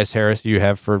 Tobias Harris, you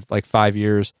have for like 5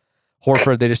 years.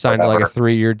 Horford, they just signed like a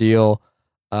 3-year deal.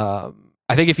 I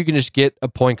think if you can just get a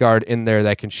point guard in there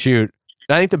that can shoot,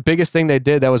 and I think the biggest thing they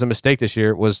did that was a mistake this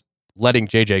year was letting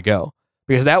JJ go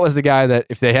because that was the guy that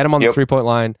if they had him on the 3-point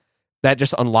line, that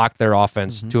just unlocked their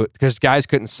offense to it because guys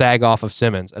couldn't sag off of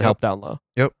Simmons and help down low.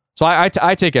 Yep. So I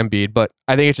take Embiid, but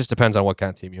I think it just depends on what kind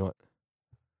of team you want.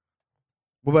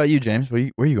 What about you, James?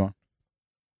 Where are you going?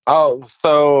 Oh,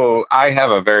 so I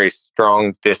have a very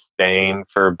strong disdain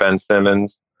for Ben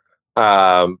Simmons,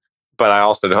 but I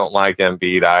also don't like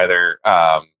Embiid either,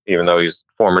 even though he's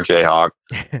former Jayhawk.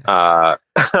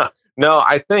 No,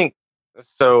 I think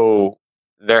so.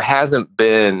 There hasn't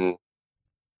been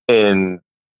in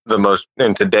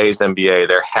today's NBA,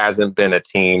 there hasn't been a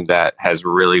team that has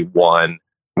really won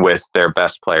with their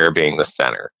best player being the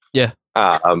center. Yeah.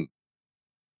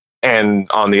 And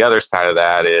on the other side of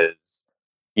that is,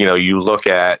 you look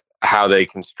at how they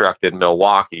constructed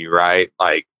Milwaukee, right?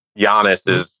 Like Giannis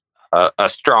is a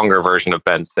stronger version of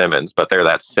Ben Simmons, but they're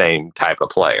that same type of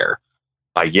player.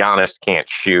 Like Giannis can't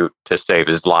shoot to save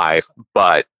his life,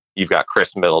 but you've got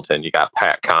Chris Middleton, you got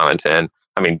Pat Connaughton.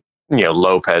 I mean,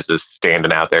 Lopez is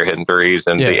standing out there hitting threes,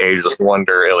 and the ageless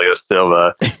wonder Ilyas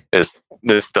Silva is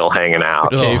still hanging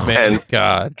out. Oh, man, and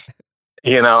God,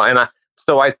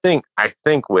 so I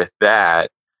think with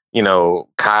that,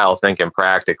 Kyle thinking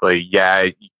practically,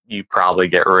 you probably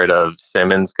get rid of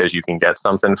Simmons because you can get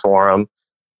something for him.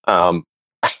 And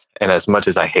as much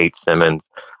as I hate Simmons,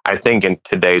 I think in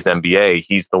today's NBA,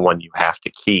 he's the one you have to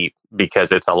keep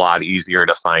because it's a lot easier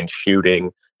to find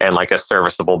shooting and like a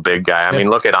serviceable big guy. I mean,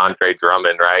 look at Andre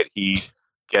Drummond, right? He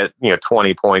get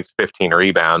 20 points, 15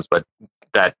 rebounds, but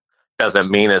that doesn't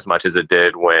mean as much as it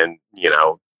did when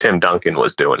Tim Duncan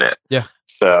was doing it. Yeah.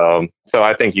 So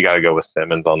I think you got to go with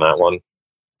Simmons on that one.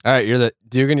 All right, you're the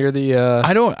Dugan. You're the.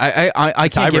 I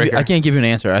can't give you an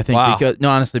answer. I think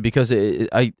because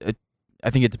I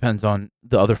think it depends on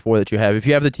the other four that you have. If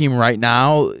you have the team right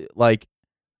now, like,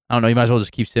 I don't know, you might as well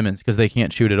just keep Simmons because they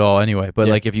can't shoot at all anyway. But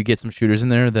like, if you get some shooters in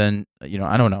there, then I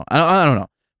don't know. I don't know.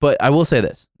 But I will say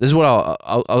this. This is what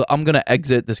I'm gonna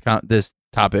exit this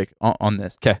topic on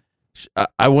this. Okay.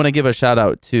 I want to give a shout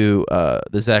out to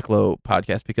the Zach Lowe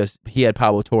podcast because he had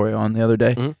Pablo Torre on the other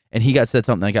day, and he said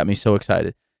something that got me so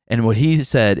excited. And what he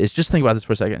said is, just think about this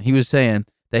for a second. He was saying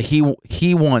that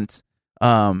he wants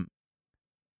Ben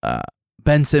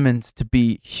Simmons to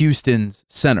be Houston's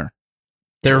center.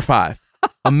 They're 5.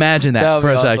 Imagine that for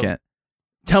a second.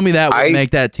 Tell me that would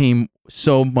make that team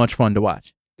so much fun to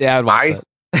watch. Yeah, I'd watch that.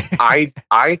 I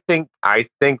think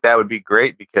that would be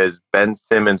great because Ben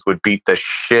Simmons would beat the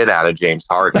shit out of James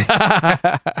Harden.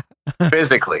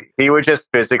 Physically. He would just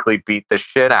physically beat the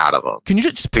shit out of him. Can you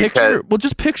just picture? Well,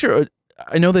 just picture.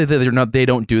 I know they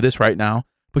don't do this right now,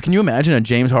 but can you imagine a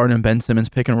James Harden and Ben Simmons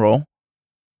pick and roll?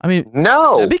 I mean,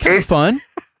 no, that'd be kind of fun.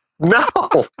 No,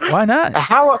 why not?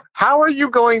 How are you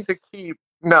going to keep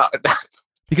no?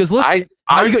 Because look,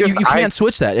 you can't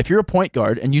switch that. If you're a point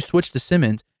guard and you switch to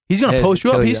Simmons, he's going to post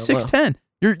you up. He's 6'10".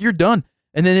 You're done.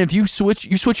 And then if you switch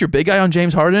your big guy on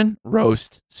James Harden,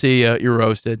 roast. See ya, you're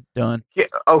roasted. Done. Yeah,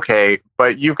 okay,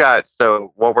 but you've got,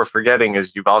 so what we're forgetting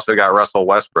is you've also got Russell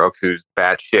Westbrook, who's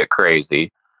batshit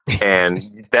crazy,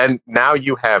 and then now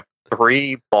you have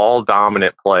 3 ball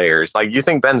dominant players. Like, you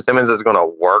think Ben Simmons is going to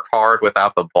work hard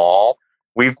without the ball?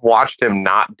 We've watched him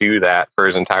not do that for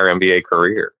his entire NBA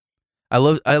career. I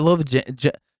love.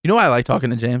 You know why I like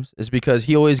talking to James is because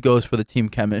he always goes for the team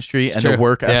chemistry the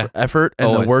work effort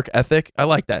and the work ethic. I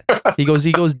like that. He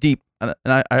goes deep, and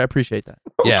I appreciate that.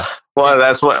 Yeah. Because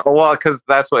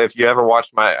that's what if you ever watch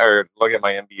look at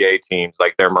my NBA teams,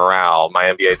 like their morale, my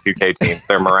NBA 2K teams,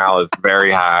 their morale is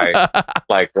very high.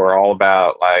 Like, we're all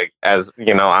about, like, as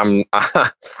you know, I'm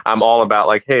all about,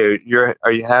 like, hey,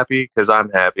 are you happy? Because I'm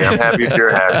happy. I'm happy if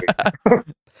you're happy.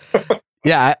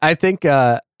 Yeah, I think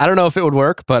I don't know if it would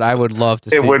work, but I would love to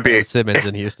see Simmons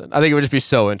in Houston. I think it would just be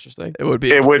so interesting. It would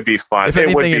be fun. If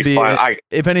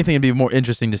anything, it'd be more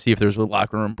interesting to see if there's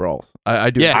locker room brawls.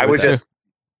 I do. Yeah,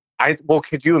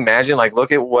 could you imagine? Like,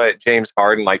 look at what James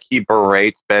Harden, like, he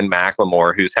berates Ben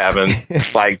McLemore, who's having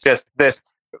like just this.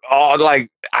 Like,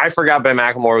 I forgot Ben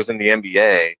McLemore was in the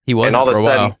NBA. He was, and all of a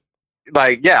sudden,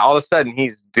 all of a sudden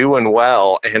he's doing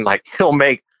well, and like he'll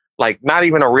make, like, not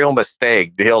even a real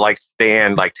mistake. He'll, like,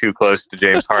 stand, like, too close to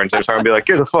James Harden. James Harden be like,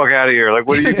 get the fuck out of here. Like,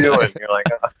 what are you doing? And you're like,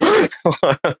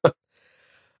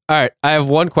 All right. I have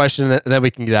one question that then we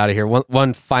can get out of here.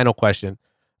 One final question.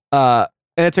 And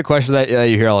it's a question that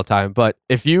you hear all the time. But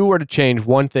if you were to change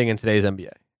one thing in today's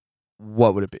NBA,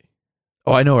 what would it be?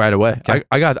 Oh, I know right away. Okay.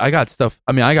 I got stuff.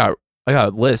 I mean, I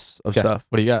got lists of stuff.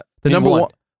 What do you got? The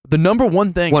number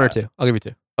one thing. 1 or 2. I'll give you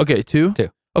 2. Okay, 2? 2.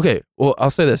 Okay, well,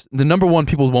 I'll say this. The number one,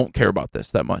 people won't care about this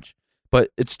that much,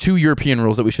 but it's 2 European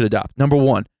rules that we should adopt. Number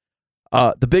 1,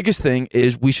 the biggest thing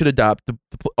is we should adopt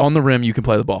on the rim, you can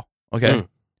play the ball, okay?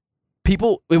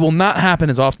 People, it will not happen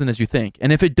as often as you think,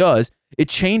 and if it does, it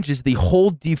changes the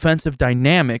whole defensive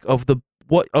dynamic of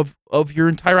of your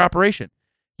entire operation.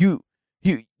 You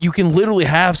can literally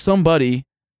have somebody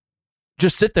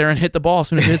just sit there and hit the ball as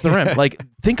soon as it hits the rim. Like,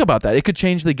 think about that. It could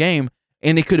change the game.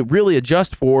 And it could really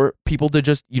adjust for people to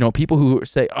just, people who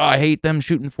say, oh, I hate them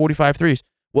shooting 45 threes.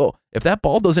 Well, if that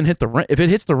ball doesn't hit the rim, if it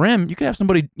hits the rim, you could have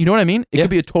somebody, you know what I mean? It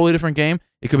could be a totally different game.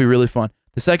 It could be really fun.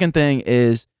 The second thing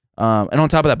is, and on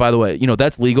top of that, by the way,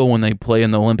 that's legal when they play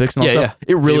in the Olympics and all stuff.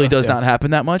 It really does not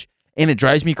happen that much. And it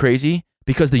drives me crazy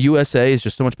because the USA is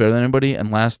just so much better than anybody.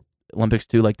 And last Olympics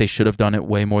too, like, they should have done it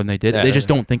way more than they did. They just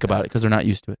don't think about it because they're not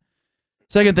used to it.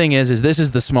 Second thing is this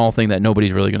is the small thing that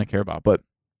nobody's really going to care about, but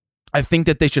I think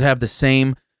that they should have the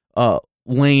same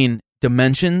lane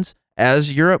dimensions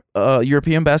as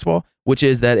European basketball, which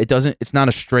is that it's not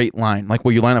a straight line. Like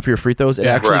where you line up for your free throws, it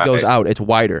actually goes out. It's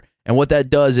wider. And what that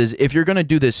does is if you're going to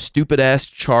do this stupid ass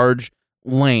charge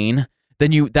lane,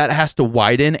 then that has to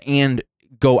widen and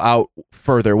go out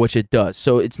further, which it does.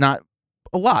 So it's not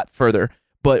a lot further,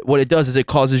 but what it does is it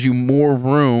causes you more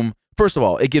room. First of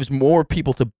all, it gives more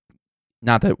people to,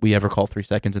 not that we ever call 3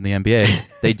 seconds in the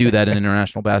NBA. They do that in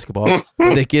international basketball.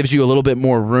 But it gives you a little bit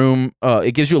more room.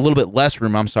 It gives you a little bit less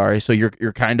room. I'm sorry. So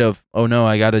you're kind of, oh no,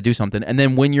 I got to do something. And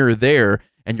then when you're there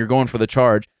and you're going for the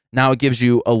charge, now it gives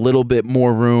you a little bit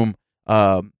more room.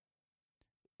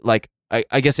 Like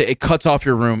I guess it cuts off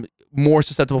your room, more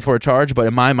susceptible for a charge. But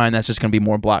in my mind, that's just going to be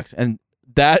more blocks. And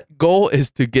that goal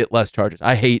is to get less charges.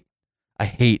 I hate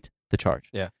the charge.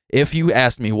 Yeah. If you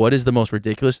ask me what is the most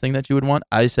ridiculous thing that you would want,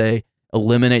 I say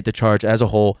eliminate the charge as a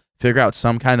whole. Figure out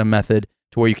some kind of method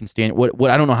to where you can stand. What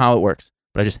I don't know how it works,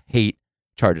 but I just hate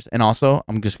charges. And also,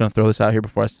 I'm just going to throw this out here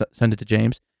before I send it to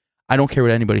James. I don't care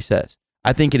what anybody says.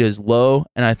 I think it is low,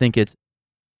 and I think it's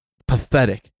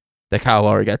pathetic that Kyle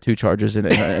Lowry got 2 charges in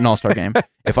an All-Star game.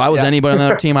 If I was anybody on the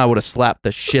other team, I would have slapped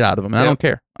the shit out of him. And I don't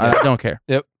care. I don't care.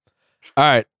 Yep. All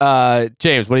right,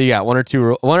 James, what do you got? One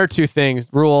or two things,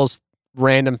 rules,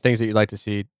 random things that you'd like to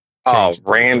see.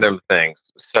 Random things.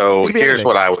 So here's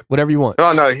what I would. Whatever you want.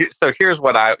 Oh no. So here's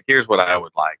what I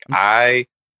would like.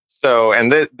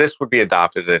 And this would be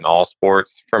adopted in all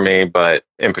sports for me, but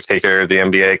in particular the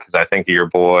NBA, because I think of your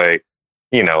boy,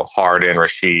 Harden,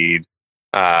 Rashid,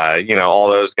 all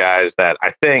those guys that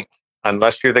I think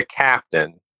unless you're the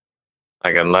captain,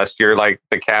 unless you're like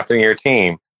the captain of your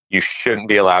team, you shouldn't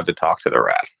be allowed to talk to the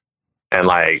ref. And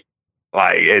like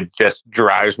it just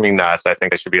drives me nuts. I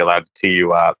think I should be allowed to tee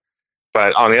you up.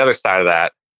 But on the other side of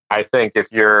that, I think if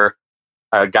you're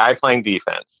a guy playing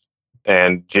defense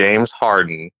and James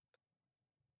Harden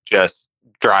just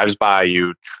drives by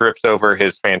you, trips over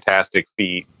his fantastic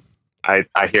feet. I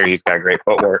hear he's got great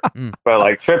footwork,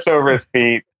 but trips over his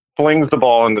feet, flings the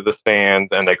ball into the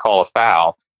stands, and they call a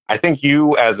foul. I think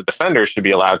you as a defender should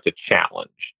be allowed to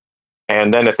challenge.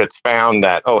 And then if it's found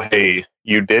that, oh, hey,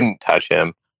 you didn't touch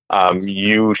him,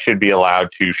 you should be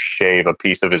allowed to shave a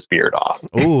piece of his beard off.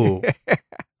 Ooh,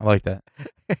 I like that.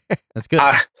 That's good.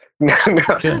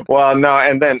 No. Well, no.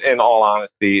 And then in all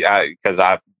honesty, because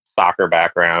I have soccer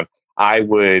background, I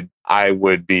would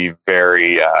be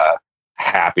very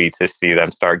happy to see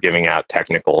them start giving out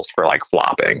technicals for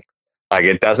flopping.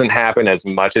 It doesn't happen as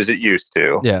much as it used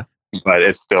to. Yeah. But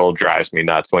it still drives me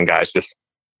nuts when guys just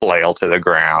flail to the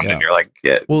ground and you're like,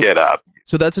 get up.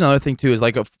 So that's another thing too, is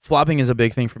flopping is a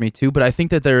big thing for me too. But I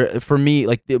think that for me,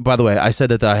 by the way, I said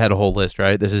that I had a whole list,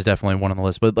 right? This is definitely one on the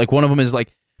list. But one of them is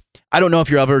I don't know if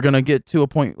you're ever going to get to a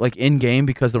point in game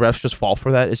because the refs just fall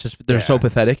for that. It's just, they're so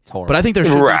pathetic. But I think there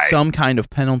should be some kind of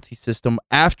penalty system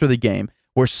after the game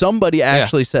where somebody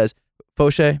actually says,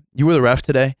 Fauché, you were the ref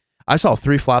today. I saw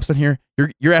 3 flops in here.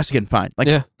 Your ass is getting fined.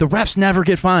 The refs never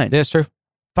get fined. Yeah, it's true.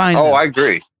 Fine. Oh, I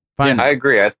agree. I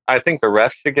agree. I think the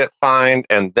refs should get fined,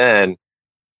 and then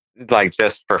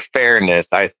just for fairness,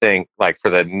 I think for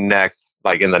the next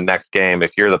in the next game,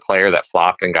 if you're the player that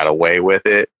flopped and got away with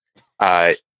it,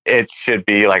 it should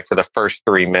be for the first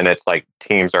 3 minutes,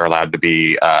 teams are allowed to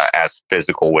be as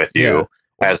physical with you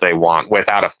as they want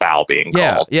without a foul being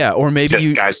called. Yeah, or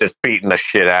maybe guys just beating the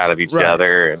shit out of each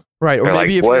other. And right, or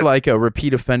maybe if you're a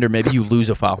repeat offender, maybe you lose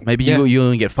a foul. Maybe you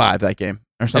only get 5 that game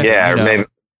or something.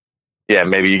 Yeah,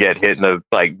 maybe you get hit in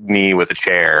the knee with a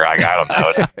chair. I don't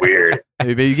know. It's weird.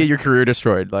 Maybe you get your career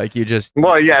destroyed. You just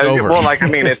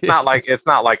it's not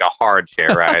like a hard chair,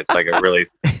 right? It's a really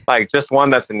just one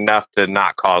that's enough to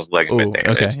not cause ligament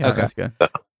damage. Okay, that's good.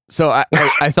 So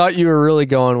I thought you were really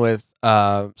going with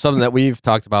something that we've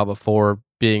talked about before,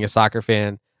 being a soccer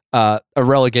fan, a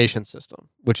relegation system,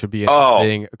 which would be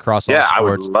interesting across all sports. I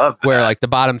would love that. Where the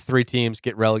bottom 3 teams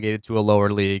get relegated to a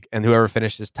lower league, and whoever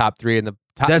finishes top 3 in the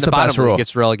bottom league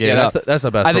gets relegated. Yeah, that's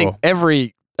the best. I think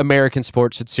every American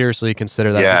sport should seriously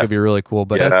consider that. It could be really cool.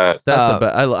 But that's the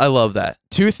best. I love that.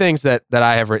 2 things that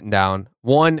I have written down.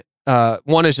 One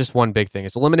is just one big thing.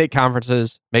 It's eliminate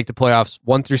conferences, make the playoffs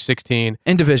 1 through 16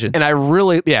 in divisions. And I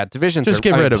really, divisions just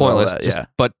get rid of pointless. All that,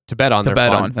 but to bet on,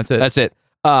 That's it.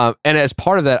 And as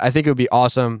part of that, I think it would be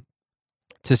awesome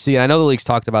to see. And I know the league's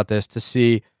talked about this, to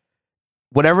see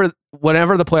whenever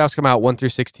the playoffs come out 1 through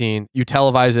 16, you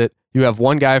televise it. You have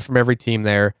one guy from every team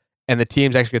there, and the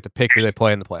teams actually get to pick who they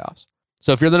play in the playoffs.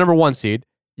 So if you're the number 1 seed,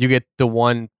 you get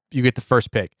the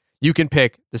first pick. You can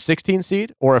pick the 16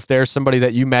 seed, or if there's somebody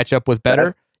that you match up with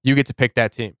better, you get to pick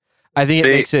that team. I think it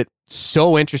makes it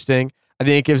so interesting. I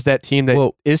think it gives that team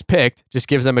that is picked, just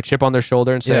gives them a chip on their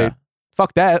shoulder and say,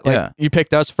 fuck that. Like, you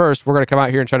picked us first. We're going to come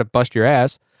out here and try to bust your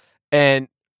ass. And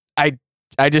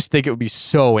I just think it would be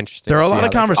so interesting. There are a lot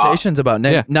of conversations about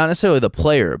not necessarily the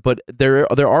player, but there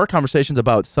are conversations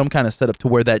about some kind of setup to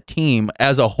where that team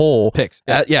as a whole picks.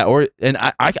 I personally,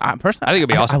 I think it'd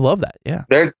be awesome. I love that. Yeah,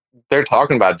 they're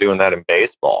talking about doing that in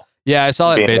baseball. Yeah, I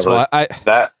saw that in baseball.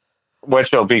 That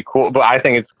which will be cool, but I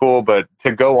think it's cool. But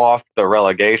to go off the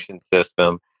relegation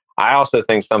system, I also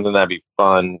think something that'd be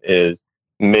fun is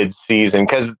mid-season,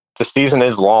 because the season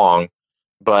is long.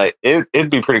 But it'd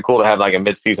be pretty cool to have like a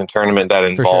mid-season tournament that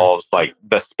involves like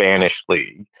the Spanish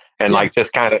league and like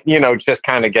just kind of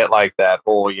get like that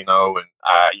whole, and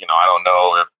I don't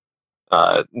know if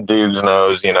dudes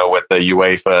knows, with the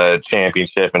UEFA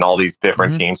championship and all these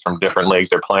different teams from different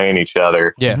leagues are playing each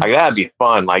other. Yeah. Like that'd be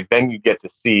fun. Like then you get to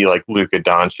see like Luka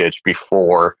Doncic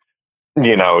before,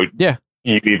 you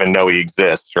even know he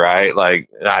exists, right? Like,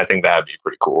 I think that'd be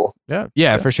pretty cool.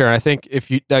 Yeah, for sure. And I think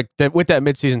if you with that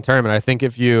midseason tournament, I think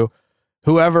if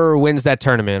whoever wins that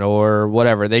tournament or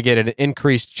whatever, they get an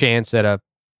increased chance at a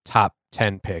top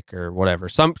 10 pick or whatever.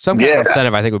 Some kind of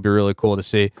incentive, I think would be really cool to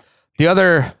see. The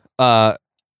other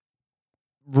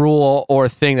rule or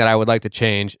thing that I would like to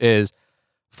change is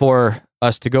for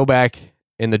us to go back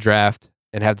in the draft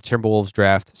and have the Timberwolves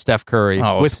draft Steph Curry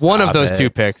with one of those two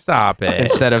picks. Stop it.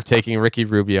 Instead of taking Ricky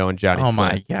Rubio and Johnny Flynn. Oh,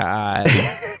 my God.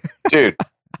 Dude,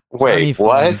 wait,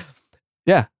 what?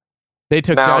 Yeah. They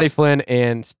took Johnny Flynn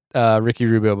and Ricky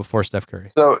Rubio before Steph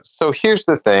Curry. So here's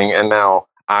the thing, and now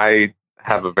I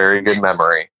have a very good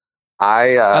memory.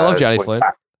 I love Johnny Flynn.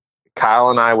 Kyle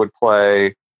and I would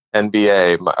play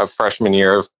NBA a freshman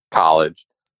year of college,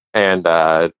 and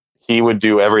he would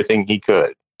do everything he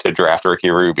could to draft Ricky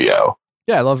Rubio.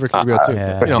 Yeah, I love Ricky Rubio too.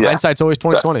 Hindsight's always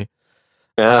 20/20.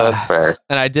 Yeah, that's fair.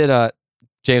 And I did,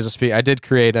 James will speak. I did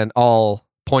create an all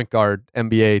point guard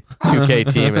NBA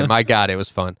 2K team, and my God, it was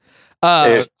fun.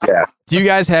 Do you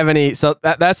guys have any? So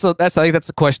I think that's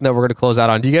the question that we're going to close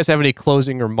out on. Do you guys have any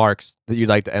closing remarks that you'd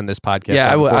like to end this podcast?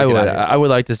 Yeah, I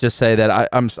would like to just say that I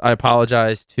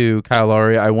apologize to Kyle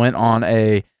Lowry. I went on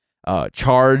a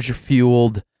charge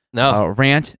fueled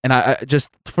rant, and I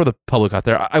just for the public out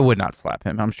there, I would not slap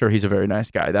him. I'm sure he's a very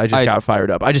nice guy. I just got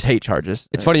fired up. I just hate charges.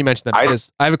 It's funny you mentioned that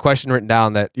because I have a question written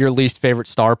down that your least favorite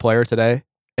star player today,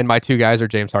 and my two guys are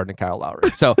James Harden and Kyle Lowry.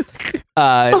 So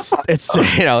it's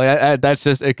that's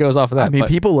just, it goes off of that. I mean,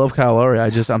 people love Kyle Lowry.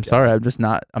 I'm sorry,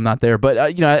 I'm not there. But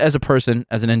as a person,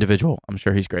 as an individual, I'm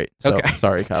sure he's great. So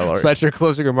sorry, Kyle Lowry. So that's your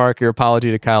closing remark, your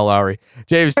apology to Kyle Lowry.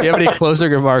 James, do you have any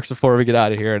closing remarks before we get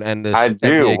out of here and end this? I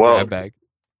do. Well, bag?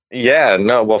 Yeah,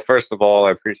 no. Well, first of all,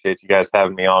 I appreciate you guys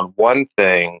having me on. One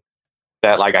thing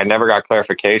that like I never got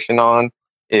clarification on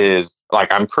is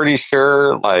like I'm pretty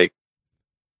sure like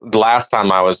the last time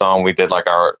I was on, we did like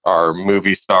our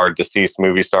deceased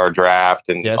movie star draft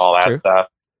and all that stuff.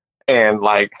 And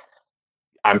like,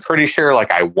 I'm pretty sure like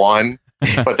I won,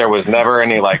 but there was never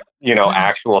any like,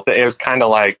 actual thing. It was kind of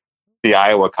like the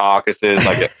Iowa caucuses,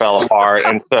 like it fell apart.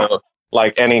 And so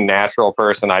like any natural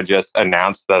person, I just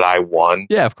announced that I won.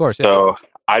 Yeah, of course. So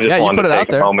I just wanted to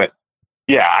take a moment.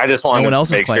 Yeah, I just wanted to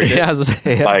make sure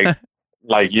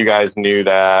like you guys knew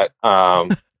that.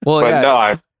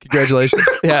 Congratulations.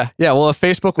 Yeah. Well, if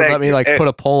Facebook would let me put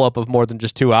a poll up of more than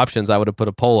just two options, I would have put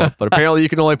a poll up. But apparently you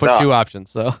can only put two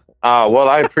options. So. Well,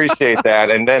 I appreciate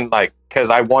that. And then because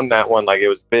I won that one, it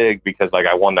was big because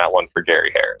I won that one for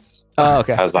Gary Harris. Oh,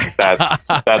 okay. I was like,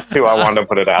 that's who I wanted to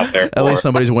put it out there. At least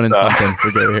somebody's winning something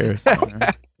for Gary Harris.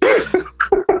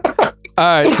 All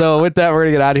right, so with that, we're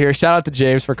gonna get out of here. Shout out to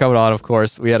James for coming on. Of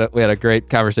course, we had a great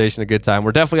conversation, a good time.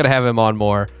 We're definitely gonna have him on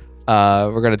more.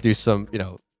 We're gonna do some,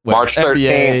 March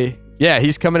 13th. Yeah,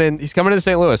 he's coming in. He's coming into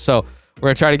St. Louis, so we're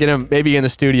gonna try to get him maybe in the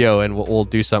studio, and we'll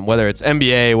do something. Whether it's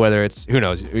NBA, whether it's who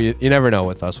knows. You never know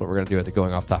with us what we're gonna do at the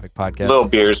Going Off Topic podcast. Little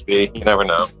Beersby, you never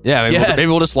know. Yeah, maybe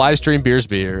we'll just live stream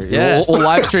Beersby, or we'll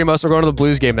live stream us. We're going to the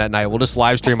Blues game that night. We'll just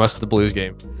live stream us at the Blues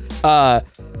game.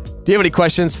 Do you have any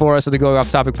questions for us at the Going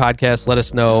Off Topic podcast? Let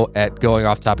us know at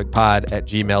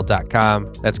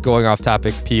goingofftopic.pod@gmail.com. That's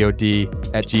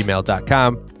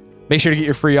goingofftopic.pod@gmail.com. Make sure to get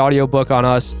your free audiobook on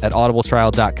us at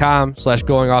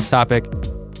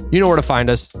audibletrial.com/goingofftopic. You know where to find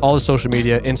us. All the social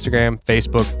media, Instagram,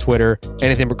 Facebook, Twitter,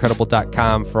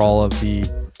 anythingbutcredible.com for all of the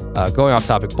Going Off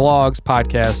Topic blogs,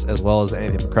 podcasts, as well as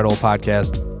Anything But Credible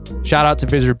podcast. Shout out to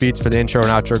Visitor Beats for the intro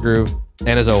and outro groove.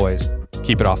 And as always,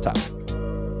 keep it off topic.